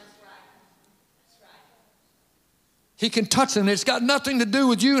 That's right. He can touch them. It's got nothing to do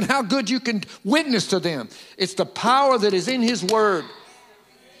with you and how good you can witness to them. It's the power that is in his word.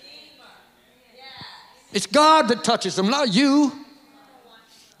 It's God that touches them, not you.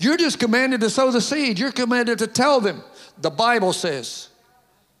 You're just commanded to sow the seed. You're commanded to tell them, the Bible says.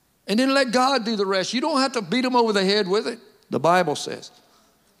 And then let God do the rest. You don't have to beat them over the head with it. The Bible says.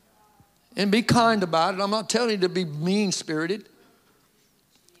 And be kind about it. I'm not telling you to be mean-spirited.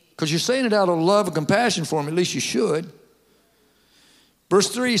 Because you're saying it out of love and compassion for them. At least you should. Verse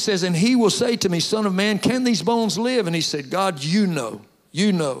 3 says, and he will say to me, Son of man, can these bones live? And he said, God, you know.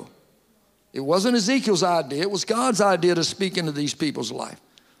 You know. It wasn't Ezekiel's idea. It was God's idea to speak into these people's life.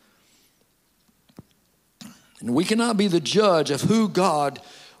 And we cannot be the judge of who God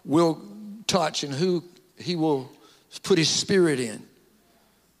will touch and who he will put his spirit in.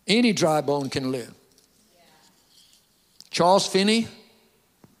 Any dry bone can live. Yeah. Charles Finney.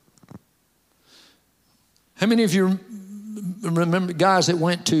 How many of you remember guys that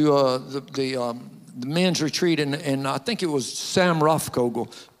went to the men's retreat, and I think it was Sam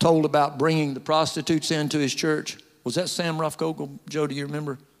Roughkogel told about bringing the prostitutes into his church? Was that Sam Roughkogel? Joe, do you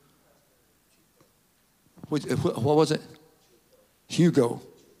remember? What was it? Chuko.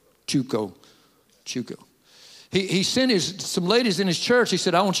 He sent some ladies in his church. He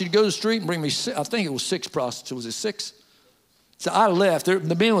said, I want you to go to the street and bring me, I think it was 6 prostitutes. Was it 6? So I left.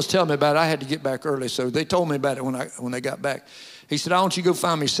 The man was telling me about it. I had to get back early, so they told me about it when they got back. He said, I want you to go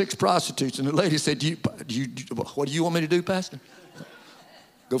find me 6 prostitutes. And the lady said, what do you want me to do, Pastor?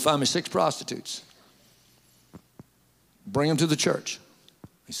 Go find me 6 prostitutes. Bring them to the church.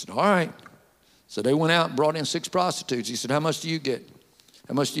 He said, all right. So they went out and brought in 6 prostitutes. He said, how much do you get?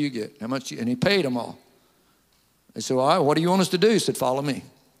 How much do you get? How much? And he paid them all. They said, all right, what do you want us to do? He said, follow me.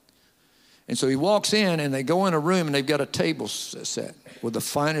 And so he walks in, and they go in a room, and they've got a table set with the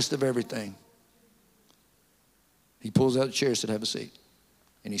finest of everything. He pulls out a chair and said, have a seat.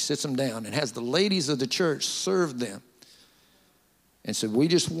 And he sits them down and has the ladies of the church serve them. And said, we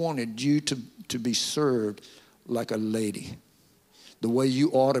just wanted you to be served like a lady, the way you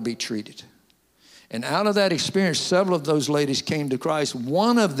ought to be treated. And out of that experience, several of those ladies came to Christ.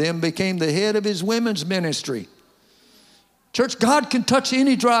 One of them became the head of his women's ministry. Church, God can touch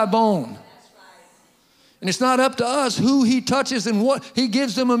any dry bone. And it's not up to us who he touches and what he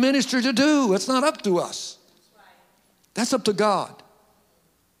gives them a ministry to do. It's not up to us. That's up to God.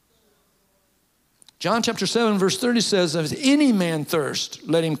 John chapter 7 verse 30 says, if any man thirst,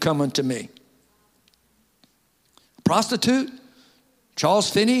 let him come unto me. Prostitute, Charles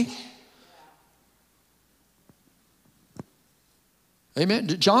Finney. Amen.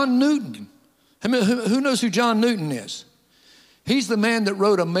 John Newton. I mean, who knows who John Newton is? He's the man that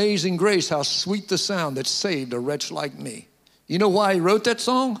wrote Amazing Grace, how sweet the sound that saved a wretch like me. You know why he wrote that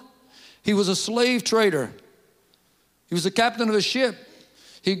song? He was a slave trader. He was the captain of a ship.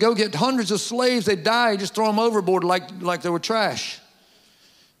 He'd go get hundreds of slaves. They'd die. He'd just throw them overboard like they were trash.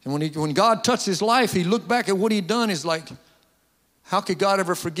 And when God touched his life, he looked back at what he'd done. He's like, how could God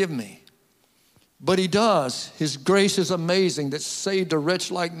ever forgive me? But he does. His grace is amazing that saved a wretch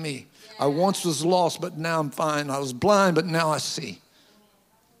like me. I once was lost, but now I'm fine. I was blind, but now I see.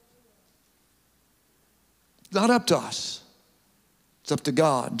 It's not up to us. It's up to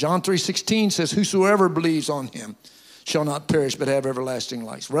God. John 3:16 says, whosoever believes on him shall not perish, but have everlasting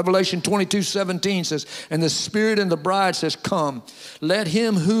life. Revelation 22:17 says, and the Spirit and the bride says, come. Let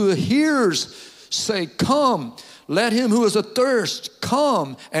him who hears say, come. Let him who is athirst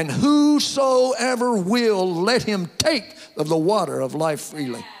come, and whosoever will, let him take of the water of life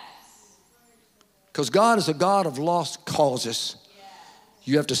freely. Because God is a God of lost causes.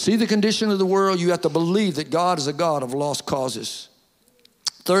 You have to see the condition of the world. You have to believe that God is a God of lost causes.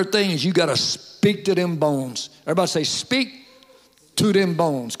 Third thing is you got to speak to them bones. Everybody say, speak to them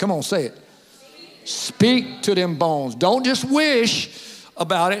bones. Come on, say it. Speak to them bones. Don't just wish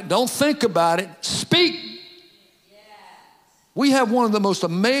about it. Don't think about it. Speak. We have one of the most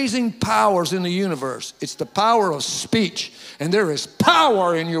amazing powers in the universe. It's the power of speech. And there is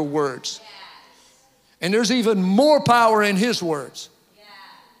power in your words. And there's even more power in his words.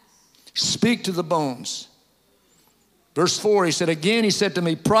 Speak to the bones. Verse 4, he said, again, he said to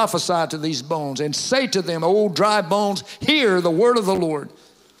me, prophesy to these bones and say to them, O dry bones, hear the word of the Lord.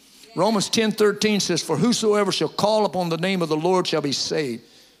 Romans 10:13 says, for whosoever shall call upon the name of the Lord shall be saved.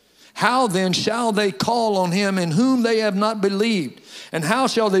 How then shall they call on him in whom they have not believed? And how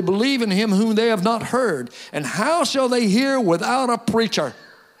shall they believe in him whom they have not heard? And how shall they hear without a preacher?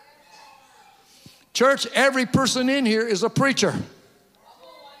 Church, every person in here is a preacher.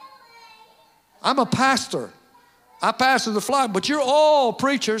 I'm a pastor. I pastor the flock, but you're all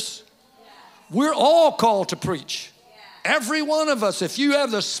preachers. We're all called to preach. Every one of us, if you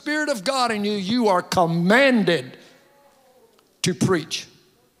have the Spirit of God in you, you are commanded to preach.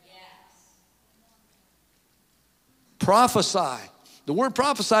 Prophesy. The word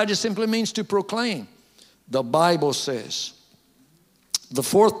prophesy just simply means to proclaim. The Bible says. The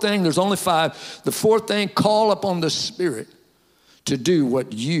fourth thing, there's only 5. The fourth thing, call upon the Spirit to do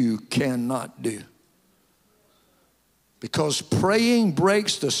what you cannot do. Because praying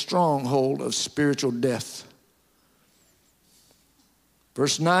breaks the stronghold of spiritual death.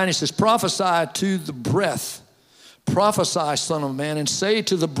 Verse 9, it says, prophesy to the breath. Prophesy, Son of Man, and say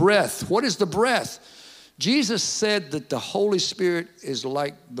to the breath. What is the breath? Jesus said that the Holy Spirit is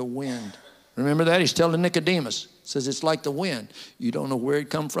like the wind. Remember that? He's telling Nicodemus. He says it's like the wind. You don't know where it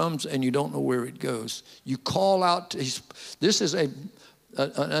comes from and you don't know where it goes. You call out. This is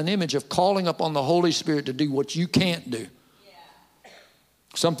an image of calling upon the Holy Spirit to do what you can't do.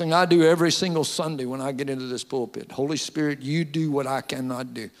 Something I do every single Sunday when I get into this pulpit. Holy Spirit, you do what I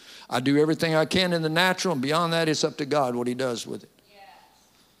cannot do. I do everything I can in the natural, and beyond that, it's up to God what he does with it.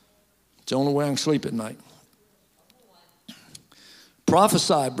 It's the only way I can sleep at night.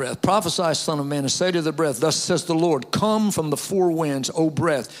 Prophesy, breath. Prophesy, Son of Man, and say to the breath, thus says the Lord, come from the four winds, O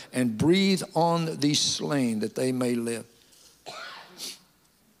breath, and breathe on these slain that they may live.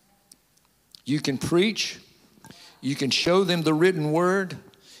 You can preach. You can show them the written word.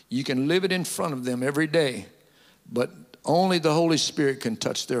 You can live it in front of them every day. But only the Holy Spirit can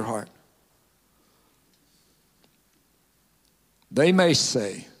touch their heart. They may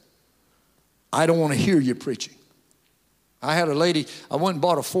say, I don't want to hear you preaching. I had a lady, I went and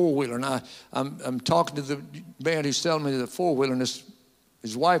bought a four-wheeler, and I'm talking to the man who's selling me the four-wheeler, and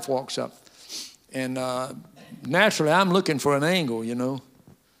his wife walks up. And naturally, I'm looking for an angle,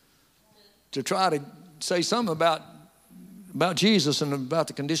 to try to say something about Jesus and about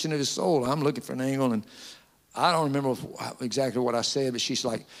the condition of his soul. I'm looking for an angle, and I don't remember exactly what I said, but she's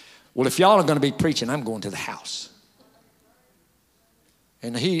like, well, if y'all are going to be preaching, I'm going to the house.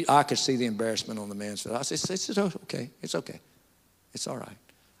 And I could see the embarrassment on the man's face. I said, it's okay. It's okay. It's all right.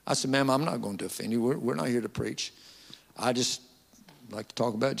 I said, ma'am, I'm not going to offend you. We're not here to preach. I just like to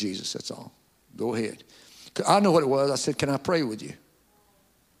talk about Jesus. That's all. Go ahead. I know what it was. I said, can I pray with you?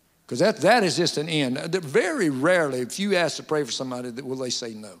 Because that is just an end. Very rarely, if you ask to pray for somebody, will they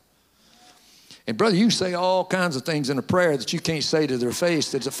say no. And brother, you say all kinds of things in a prayer that you can't say to their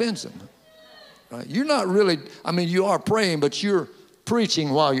face that offends them. Right? You're not really, you are praying, but you're preaching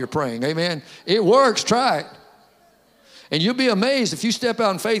while you're praying. Amen. It works. Try it. And you'll be amazed if you step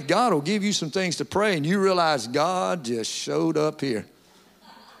out in faith, God will give you some things to pray and you realize God just showed up here.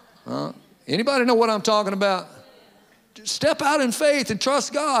 Anybody know what I'm talking about? Step out in faith and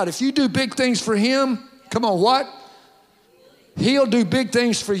trust God. If you do big things for him, come on, what? He'll do big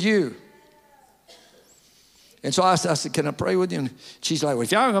things for you. And so I said, can I pray with you? And she's like, well,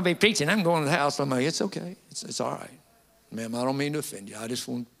 if y'all are going to be preaching, I'm going to the house. I'm like, it's okay. It's all right. Ma'am, I don't mean to offend you. I just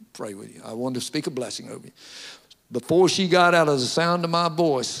want to pray with you. I want to speak a blessing over you. Before she got out of the sound of my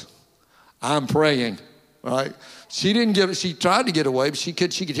voice, I'm praying, right? She didn't get it. She tried to get away, but she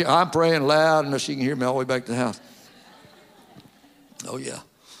could hear, I'm praying loud enough she can hear me all the way back to the house. Oh, yeah.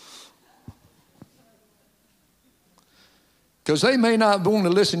 Because they may not want to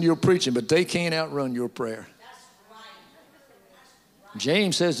listen to your preaching, but they can't outrun your prayer.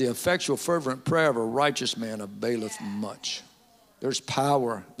 James says the effectual fervent prayer of a righteous man availeth much. There's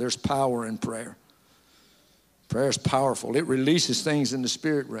power in prayer. Prayer is powerful. It releases things in the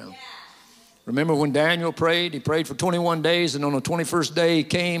spirit realm. Remember when Daniel prayed? He prayed for 21 days, and on the 21st day he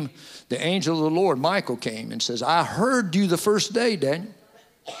came, the angel of the Lord, Michael, came and says, I heard you the first day, Daniel.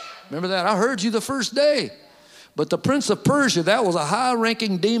 Remember that? I heard you the first day. But the prince of Persia, that was a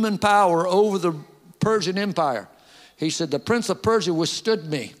high-ranking demon power over the Persian Empire. He said, the prince of Persia withstood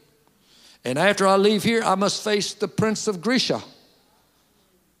me. And after I leave here, I must face the prince of Grecia.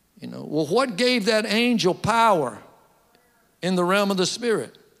 You know, well, what gave that angel power in the realm of the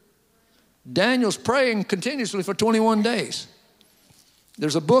spirit? Daniel's praying continuously for 21 days.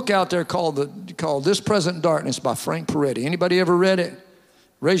 There's a book out there called This Present Darkness by Frank Peretti. Anybody ever read it?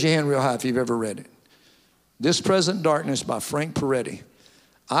 Raise your hand real high if you've ever read it. This Present Darkness by Frank Peretti.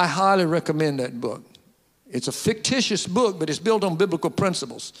 I highly recommend that book. It's a fictitious book, but it's built on biblical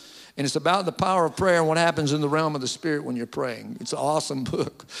principles. And it's about the power of prayer and what happens in the realm of the spirit when you're praying. It's an awesome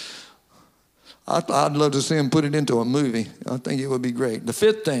book. I'd love to see him put it into a movie. I think it would be great. The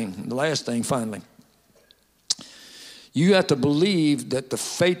fifth thing, the last thing finally. You have to believe that the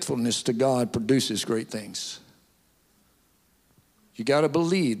faithfulness to God produces great things. You got to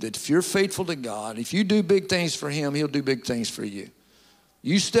believe that if you're faithful to God, if you do big things for him, he'll do big things for you.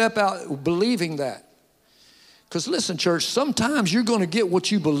 You step out believing that. Because listen, church, sometimes you're going to get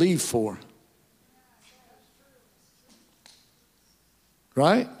what you believe for.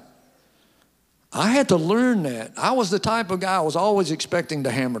 Right? I had to learn that. I was the type of guy, I was always expecting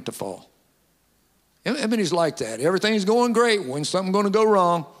the hammer to fall. Everybody's like that. Everything's going great. When's something going to go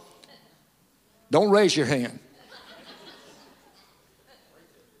wrong? Don't raise your hand.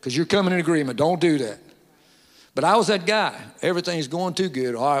 Because you're coming in agreement. Don't do that. But I was that guy. Everything's going too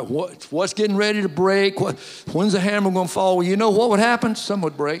good. All right, what's getting ready to break? When's the hammer going to fall? Well, you know what would happen? Some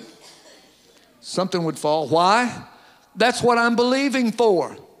would break. Something would fall. Why? That's what I'm believing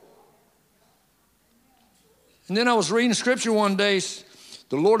for. And then I was reading scripture one day.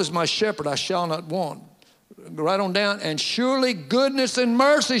 The Lord is my shepherd, I shall not want. Right on down. And surely goodness and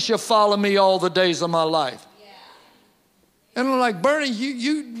mercy shall follow me all the days of my life. And I'm like, Bernie,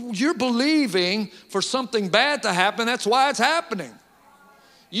 you're believing for something bad to happen. That's why it's happening.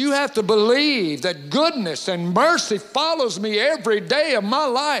 You have to believe that goodness and mercy follows me every day of my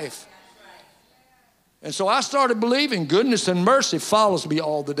life. And so I started believing goodness and mercy follows me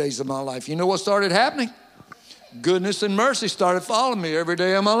all the days of my life. You know what started happening? Goodness and mercy started following me every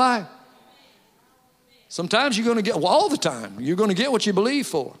day of my life. Sometimes you're going to get, well, all the time, you're going to get what you believe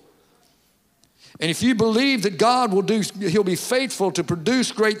for. And if you believe that God will do, he'll be faithful to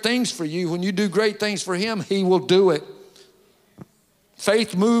produce great things for you. When you do great things for him, he will do it.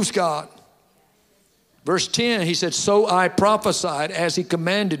 Faith moves God. Verse 10, he said, so I prophesied as he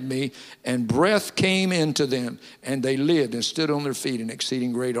commanded me, and breath came into them, and they lived and stood on their feet, an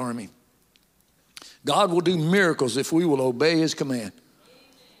exceeding great army. God will do miracles if we will obey his command.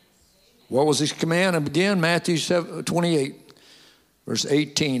 What was his command? And again, Matthew 28. Verse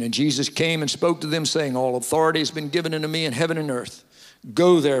 18, and Jesus came and spoke to them, saying, all authority has been given unto me in heaven and earth.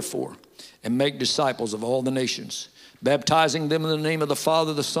 Go therefore and make disciples of all the nations, baptizing them in the name of the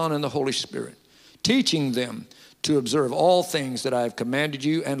Father, the Son, and the Holy Spirit, teaching them to observe all things that I have commanded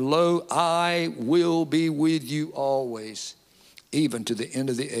you. And lo, I will be with you always, even to the end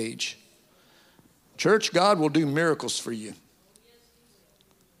of the age. Church, God will do miracles for you.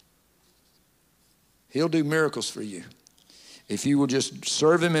 He'll do miracles for you if you will just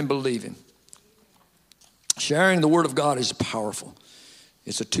serve him and believe him. Sharing the word of God is powerful.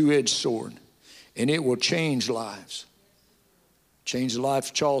 It's a two-edged sword, and it will change lives. Change the life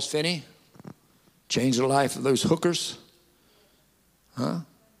of Charles Finney. Change the life of those hookers.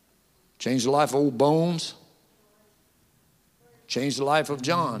 Change the life of old Bones. Change the life of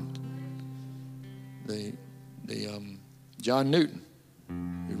John. John Newton,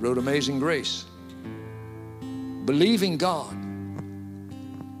 who wrote Amazing Grace. Believing God,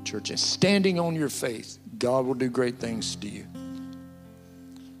 church, and standing on your faith, God will do great things to you.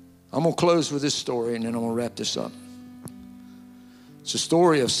 I'm going to close with this story, and then I'm going to wrap this up. It's a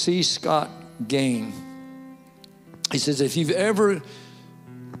story of C. Scott Gain. He says, if you've ever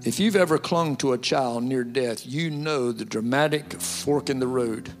clung to a child near death, you know the dramatic fork in the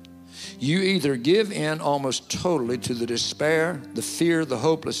road. You either give in almost totally to the despair, the fear, the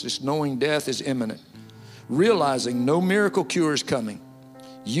hopelessness, knowing death is imminent, realizing no miracle cure is coming.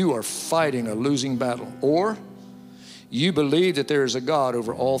 You are fighting a losing battle. Or you believe that there is a God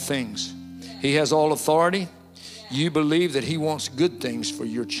over all things. He has all authority. You believe that He wants good things for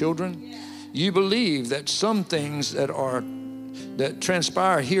your children. You believe that some things that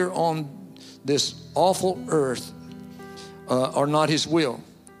transpire here on this awful earth are not His will,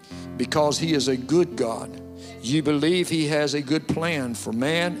 because He is a good God. You believe He has a good plan for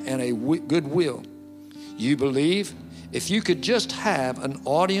man and a good will. You believe if you could just have an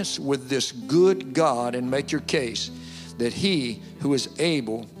audience with this good God and make your case that He who is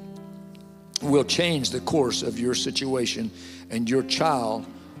able will change the course of your situation, and your child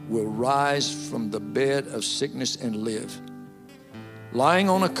will rise from the bed of sickness and live. Lying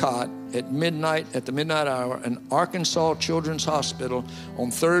on a cot at the midnight hour, in Arkansas Children's Hospital on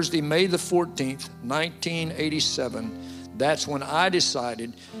Thursday, May the 14th, 1987, that's when I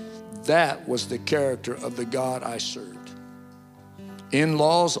decided that was the character of the God I served.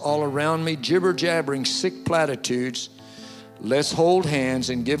 In-laws all around me, jibber-jabbering sick platitudes. Let's hold hands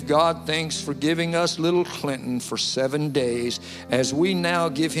and give God thanks for giving us little Clinton for 7 days as we now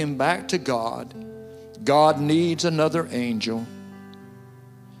give him back to God. God needs another angel.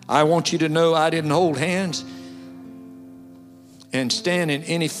 I want you to know I didn't hold hands and stand in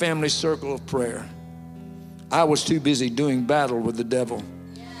any family circle of prayer. I was too busy doing battle with the devil.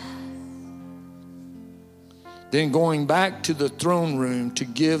 Then going back to the throne room to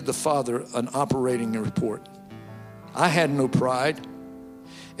give the Father an operating report. I had no pride.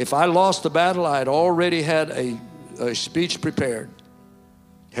 If I lost the battle, I had already had a speech prepared.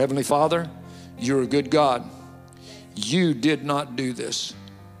 Heavenly Father, you're a good God. You did not do this.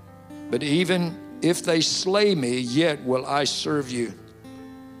 But even if they slay me, yet will I serve you.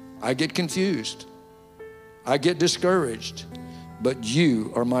 I get confused. I get discouraged. But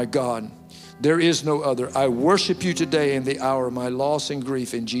you are my God. There is no other. I worship you today in the hour of my loss and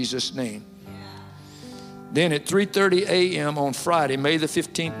grief in Jesus' name. Then at 3:30 a.m. on Friday, May the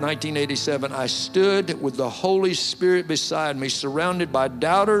 15th, 1987, I stood with the Holy Spirit beside me, surrounded by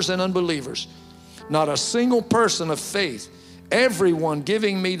doubters and unbelievers. Not a single person of faith. Everyone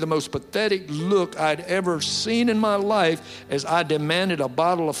giving me the most pathetic look I'd ever seen in my life as I demanded a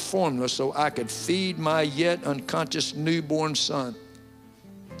bottle of formula so I could feed my yet unconscious newborn son,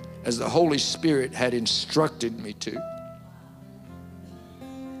 as the Holy Spirit had instructed me to.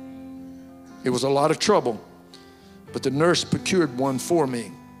 It was a lot of trouble, but the nurse procured one for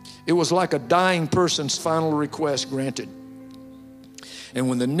me. It was like a dying person's final request granted. And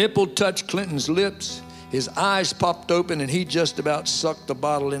when the nipple touched Clinton's lips, his eyes popped open and he just about sucked the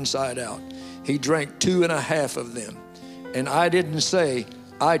bottle inside out. He drank 2.5 of them. And I didn't say,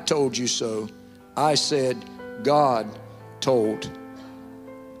 I told you so. I said, God told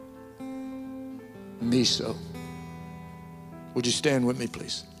me so. Would you stand with me,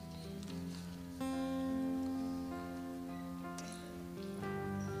 please?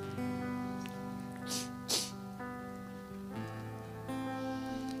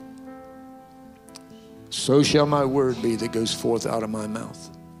 So shall my word be that goes forth out of my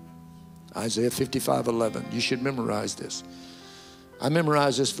mouth. Isaiah 55:11. You should memorize this. I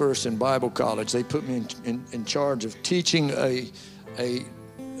memorized this verse in Bible college. They put me in charge of teaching a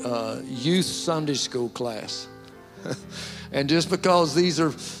youth Sunday school class. And just because these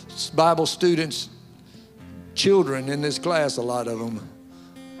are Bible students, children in this class, a lot of them,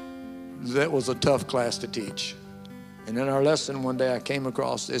 that was a tough class to teach. And in our lesson one day I came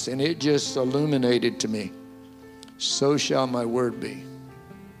across this and it just illuminated to me. So shall my word be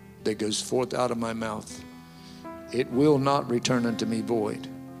that goes forth out of my mouth. It will not return unto me void,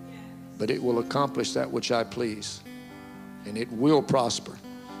 but it will accomplish that which I please. And it will prosper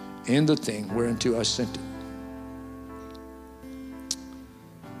in the thing whereunto I sent it.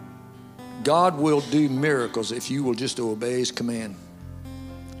 God will do miracles if you will just obey His command.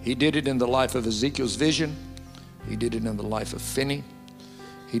 He did it in the life of Ezekiel's vision. He did it in the life of Finney.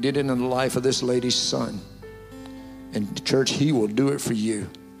 He did it in the life of this lady's son. And church, He will do it for you.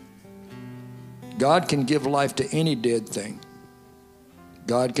 God can give life to any dead thing.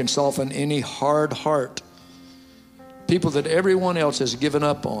 God can soften any hard heart. People that everyone else has given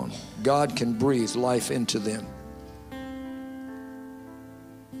up on, God can breathe life into them.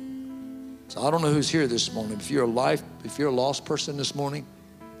 So I don't know who's here this morning. If you're a lost person this morning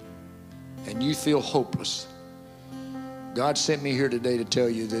and you feel hopeless, God sent me here today to tell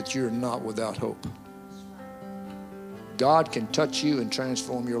you that you're not without hope. God can touch you and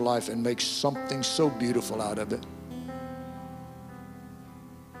transform your life and make something so beautiful out of it.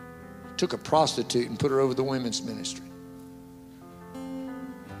 Took a prostitute and put her over the women's ministry.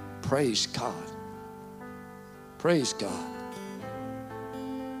 Praise God. Praise God.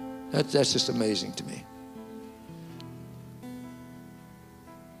 That's just amazing to me.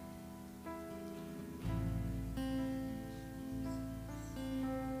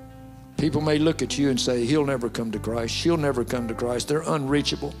 People may look at you and say, he'll never come to Christ. She'll never come to Christ. They're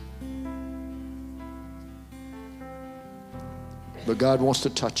unreachable. But God wants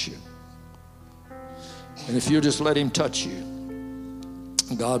to touch you. And if you'll just let him touch you,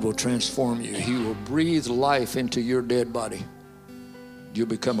 God will transform you. He will breathe life into your dead body. You'll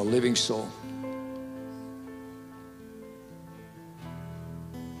become a living soul.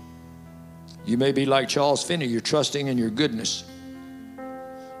 You may be like Charles Finney. You're trusting in your goodness.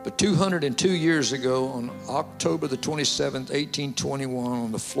 But 202 years ago, on October the 27th, 1821,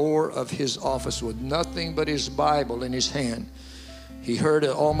 on the floor of his office with nothing but his Bible in his hand, he heard it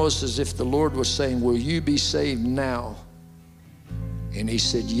almost as if the Lord was saying, will you be saved now? And he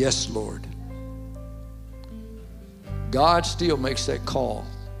said, yes, Lord. God still makes that call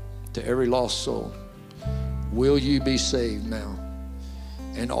to every lost soul. Will you be saved now?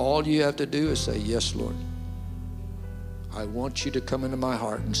 And all you have to do is say, yes, Lord. I want you to come into my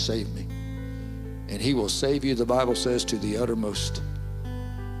heart and save me. And he will save you, the Bible says, to the uttermost.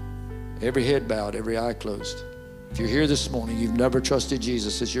 Every head bowed, every eye closed. If you're here this morning, you've never trusted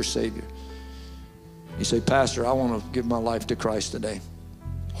Jesus as your Savior. You say, Pastor, I want to give my life to Christ today.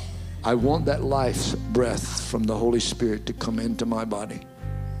 I want that life breath from the Holy Spirit to come into my body.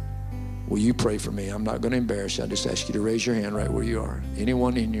 Will you pray for me? I'm not going to embarrass you. I just ask you to raise your hand right where you are.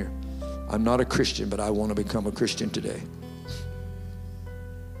 Anyone in here? I'm not a Christian, but I want to become a Christian today.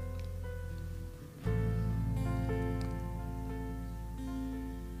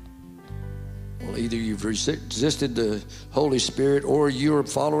 Well, either you've resisted the Holy Spirit or you're a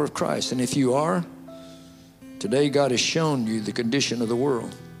follower of Christ. And if you are, today God has shown you the condition of the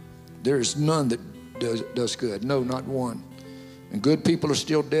world. There is none that does good. No, not one. And good people are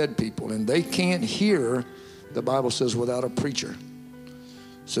still dead people. And they can't hear, the Bible says, without a preacher.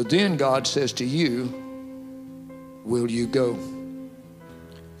 So then God says to you, will you go?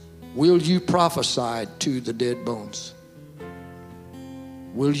 Will you prophesy to the dead bones?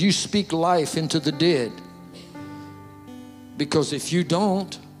 Will you speak life into the dead? Because if you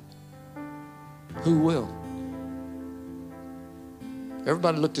don't, who will?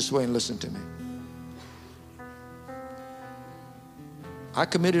 Everybody look this way and listen to me. I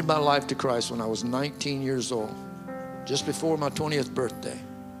committed my life to Christ when I was 19 years old, just before my 20th birthday.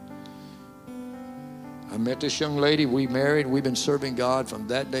 I met this young lady, we married, we've been serving God from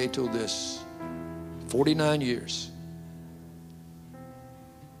that day till this, 49 years.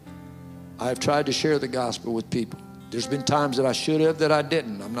 I've tried to share the gospel with people. There's been times that I should have that I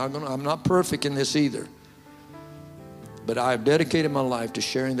didn't. I'm not perfect in this either. But I've dedicated my life to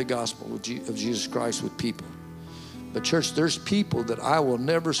sharing the gospel of Jesus Christ with people. But church, there's people that I will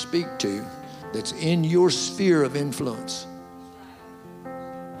never speak to that's in your sphere of influence.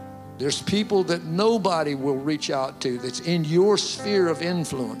 There's people that nobody will reach out to that's in your sphere of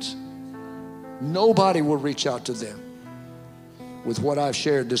influence. Nobody will reach out to them with what I've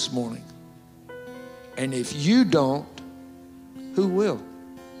shared this morning. And if you don't, who will?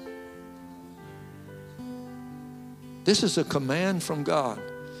 This is a command from God.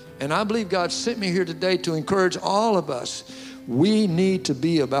 And I believe God sent me here today to encourage all of us. We need to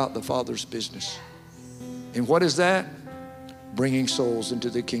be about the Father's business. And what is that? Bringing souls into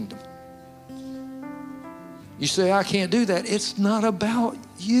the kingdom. You say, I can't do that. It's not about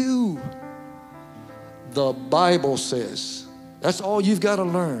you. The Bible says. That's all you've got to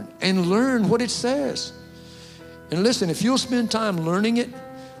learn. And learn what it says. And listen, if you'll spend time learning it,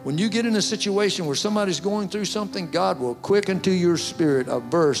 when you get in a situation where somebody's going through something, God will quicken to your spirit a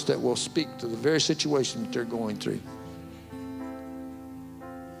verse that will speak to the very situation that they're going through.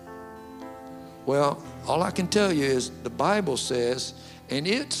 Well, all I can tell you is the Bible says, and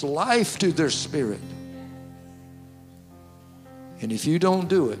it's life to their spirit. And if you don't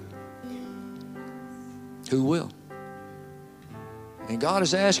do it, who will? And God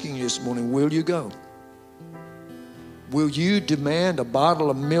is asking you this morning, will you go? Will you demand a bottle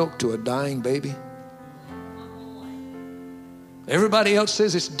of milk to a dying baby? Everybody else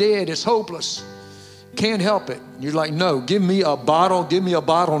says it's dead, it's hopeless, can't help it. You're like, no, give me a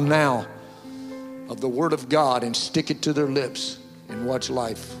bottle now of the Word of God and stick it to their lips and watch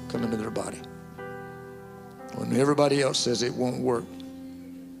life come into their body. When everybody else says it won't work,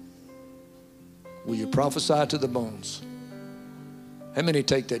 will you prophesy to the bones? How many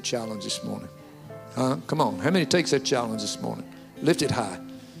take that challenge this morning? Huh? Come on. How many takes that challenge this morning? Lift it high.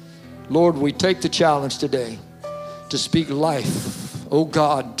 Lord, we take the challenge today to speak life, oh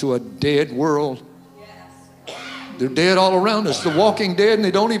God, to a dead world. They're dead all around us. They're walking dead and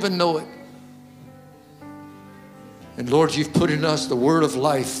they don't even know it. And Lord, you've put in us the word of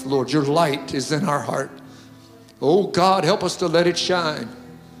life. Lord, your light is in our heart. Oh God, help us to let it shine.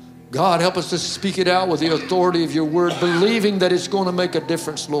 God, help us to speak it out with the authority of your word, believing that it's going to make a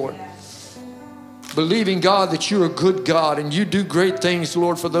difference, Lord. Believing, God, that you're a good God and you do great things,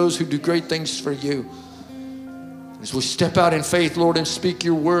 Lord, for those who do great things for you. As we step out in faith, Lord, and speak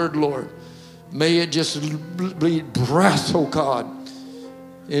your word, Lord, may it just bleed breath, oh God,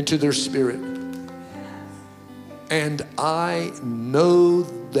 into their spirit. And I know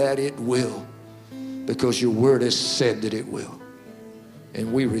that it will, because your word has said that it will.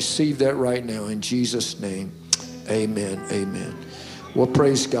 And we receive that right now in Jesus' name. Amen. Amen. Well,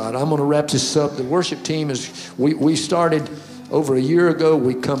 praise God. I'm going to wrap this up. The worship team we started over a year ago.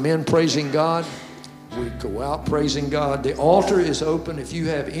 We come in praising God. We go out praising God. The altar is open. If you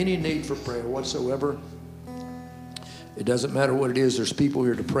have any need for prayer whatsoever, it doesn't matter what it is. There's people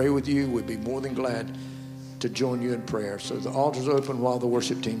here to pray with you. We'd be more than glad to join you in prayer. So the altar's open while the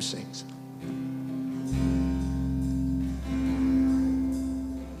worship team sings.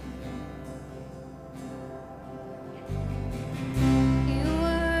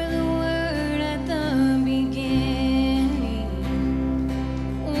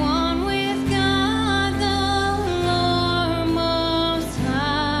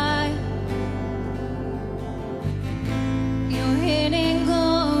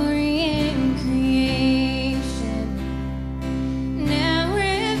 Now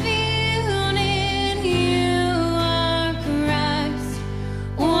revealed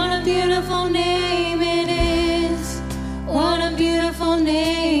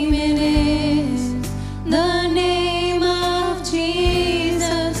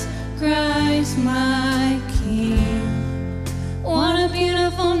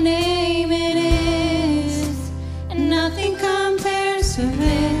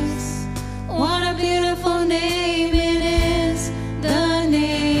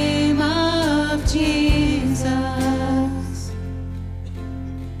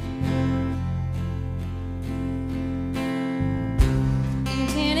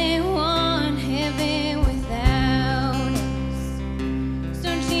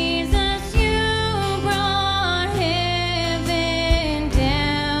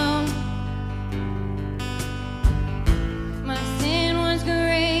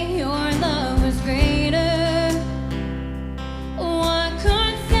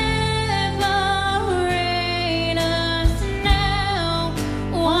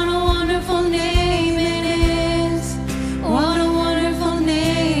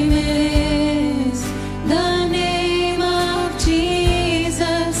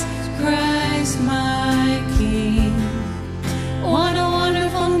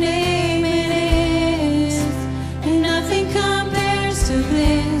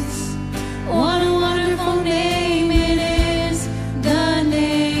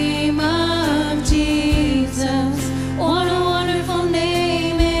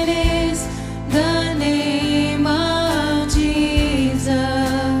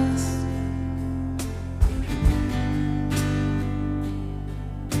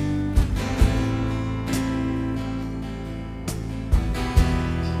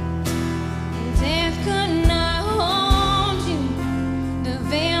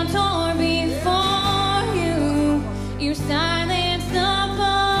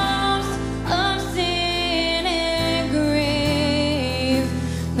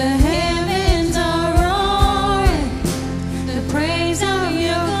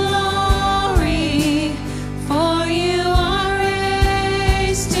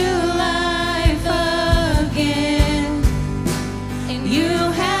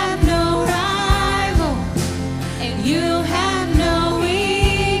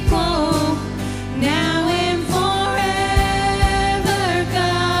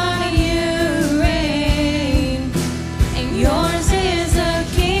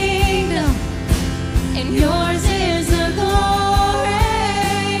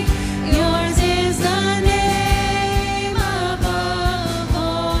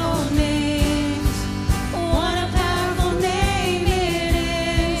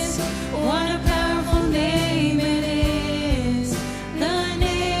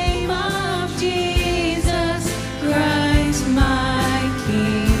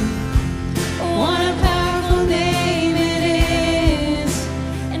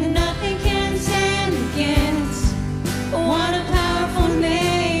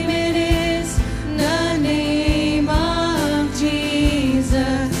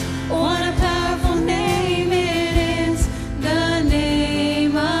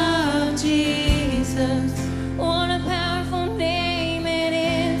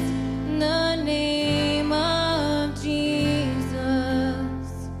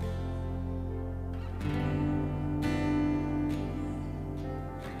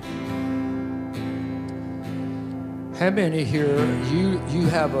How many here, you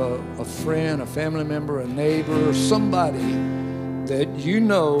have a friend, a family member, a neighbor, or somebody that you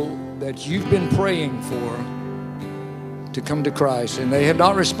know that you've been praying for to come to Christ, and they have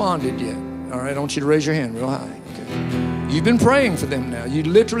not responded yet? All right, I want you to raise your hand real high. Okay. You've been praying for them now. You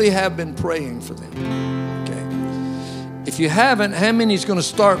literally have been praying for them. Okay. If you haven't, how many is going to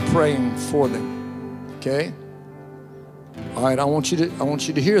start praying for them? Okay. All right, I want you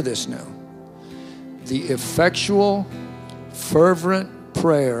to hear this now. The effectual, fervent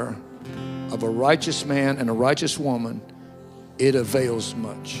prayer of a righteous man and a righteous woman, it avails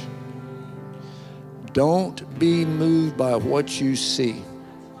much. Don't be moved by what you see.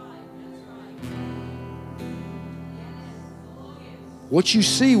 What you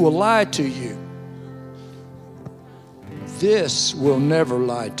see will lie to you. This will never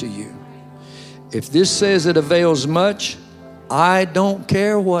lie to you. If this says it avails much, I don't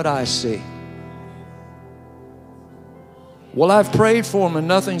care what I see. Well, I've prayed for them and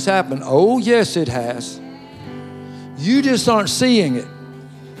nothing's happened. Oh, yes, it has. You just aren't seeing it.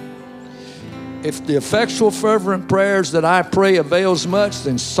 If the effectual, fervent prayers that I pray avails much,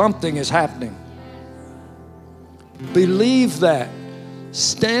 then something is happening. Believe that.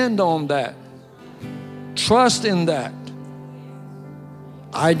 Stand on that. Trust in that.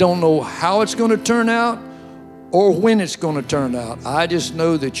 I don't know how it's going to turn out or when it's going to turn out. I just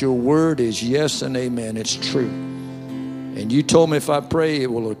know that your word is yes and amen. It's true. And you told me if I pray, it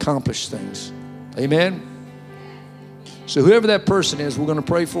will accomplish things. Amen? So whoever that person is, we're going to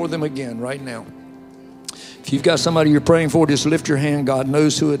pray for them again right now. If you've got somebody you're praying for, just lift your hand. God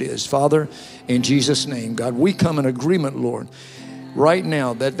knows who it is. Father, in Jesus' name, God, we come in agreement, Lord. Right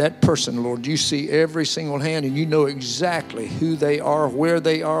now, that person, Lord, you see every single hand and you know exactly who they are, where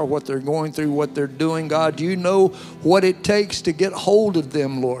they are, what they're going through, what they're doing. God, you know what it takes to get hold of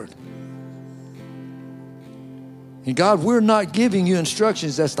them, Lord. And God, we're not giving you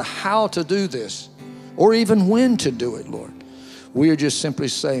instructions as to how to do this or even when to do it, Lord. We are just simply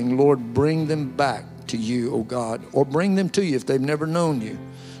saying, Lord, bring them back to you, oh God, or bring them to you if they've never known you.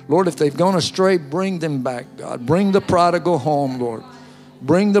 Lord, if they've gone astray, bring them back, God. Bring the prodigal home, Lord.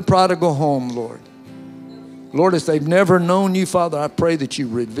 Bring the prodigal home, Lord. Lord, if they've never known you, Father, I pray that you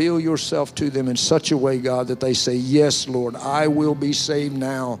reveal yourself to them in such a way, God, that they say, yes, Lord, I will be saved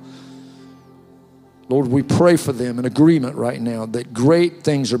now. Lord, we pray for them in agreement right now that great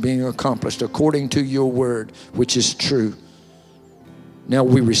things are being accomplished according to your word, which is true. Now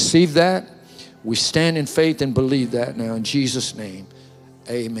we receive that. We stand in faith and believe that now in Jesus' name.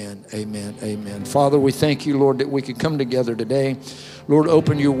 Amen, amen, amen. Father, we thank you, Lord, that we could come together today. Lord,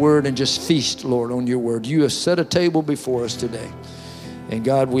 open your word and just feast, Lord, on your word. You have set a table before us today. And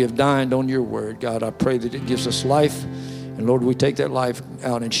God, we have dined on your word. God, I pray that it gives us life. And Lord, we take that life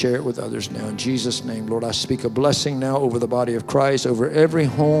out and share it with others now. In Jesus' name, Lord, I speak a blessing now over the body of Christ, over every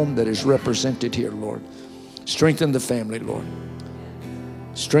home that is represented here, Lord. Strengthen the family, Lord.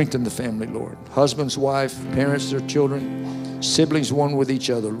 Strengthen the family, Lord. Husbands, wife, parents, their children, siblings one with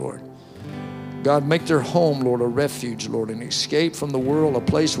each other, Lord. God, make their home, Lord, a refuge, Lord, an escape from the world, a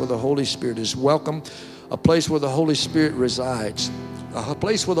place where the Holy Spirit is welcome, a place where the Holy Spirit resides, a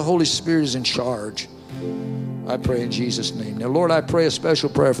place where the Holy Spirit is in charge. I pray in Jesus' name. Now, Lord, I pray a special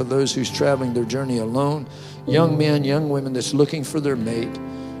prayer for those who's traveling their journey alone, young men, young women that's looking for their mate.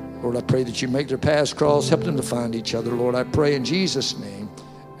 Lord, I pray that you make their paths cross, help them to find each other. Lord, I pray in Jesus' name.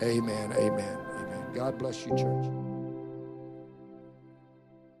 Amen, amen, amen. God bless you, church.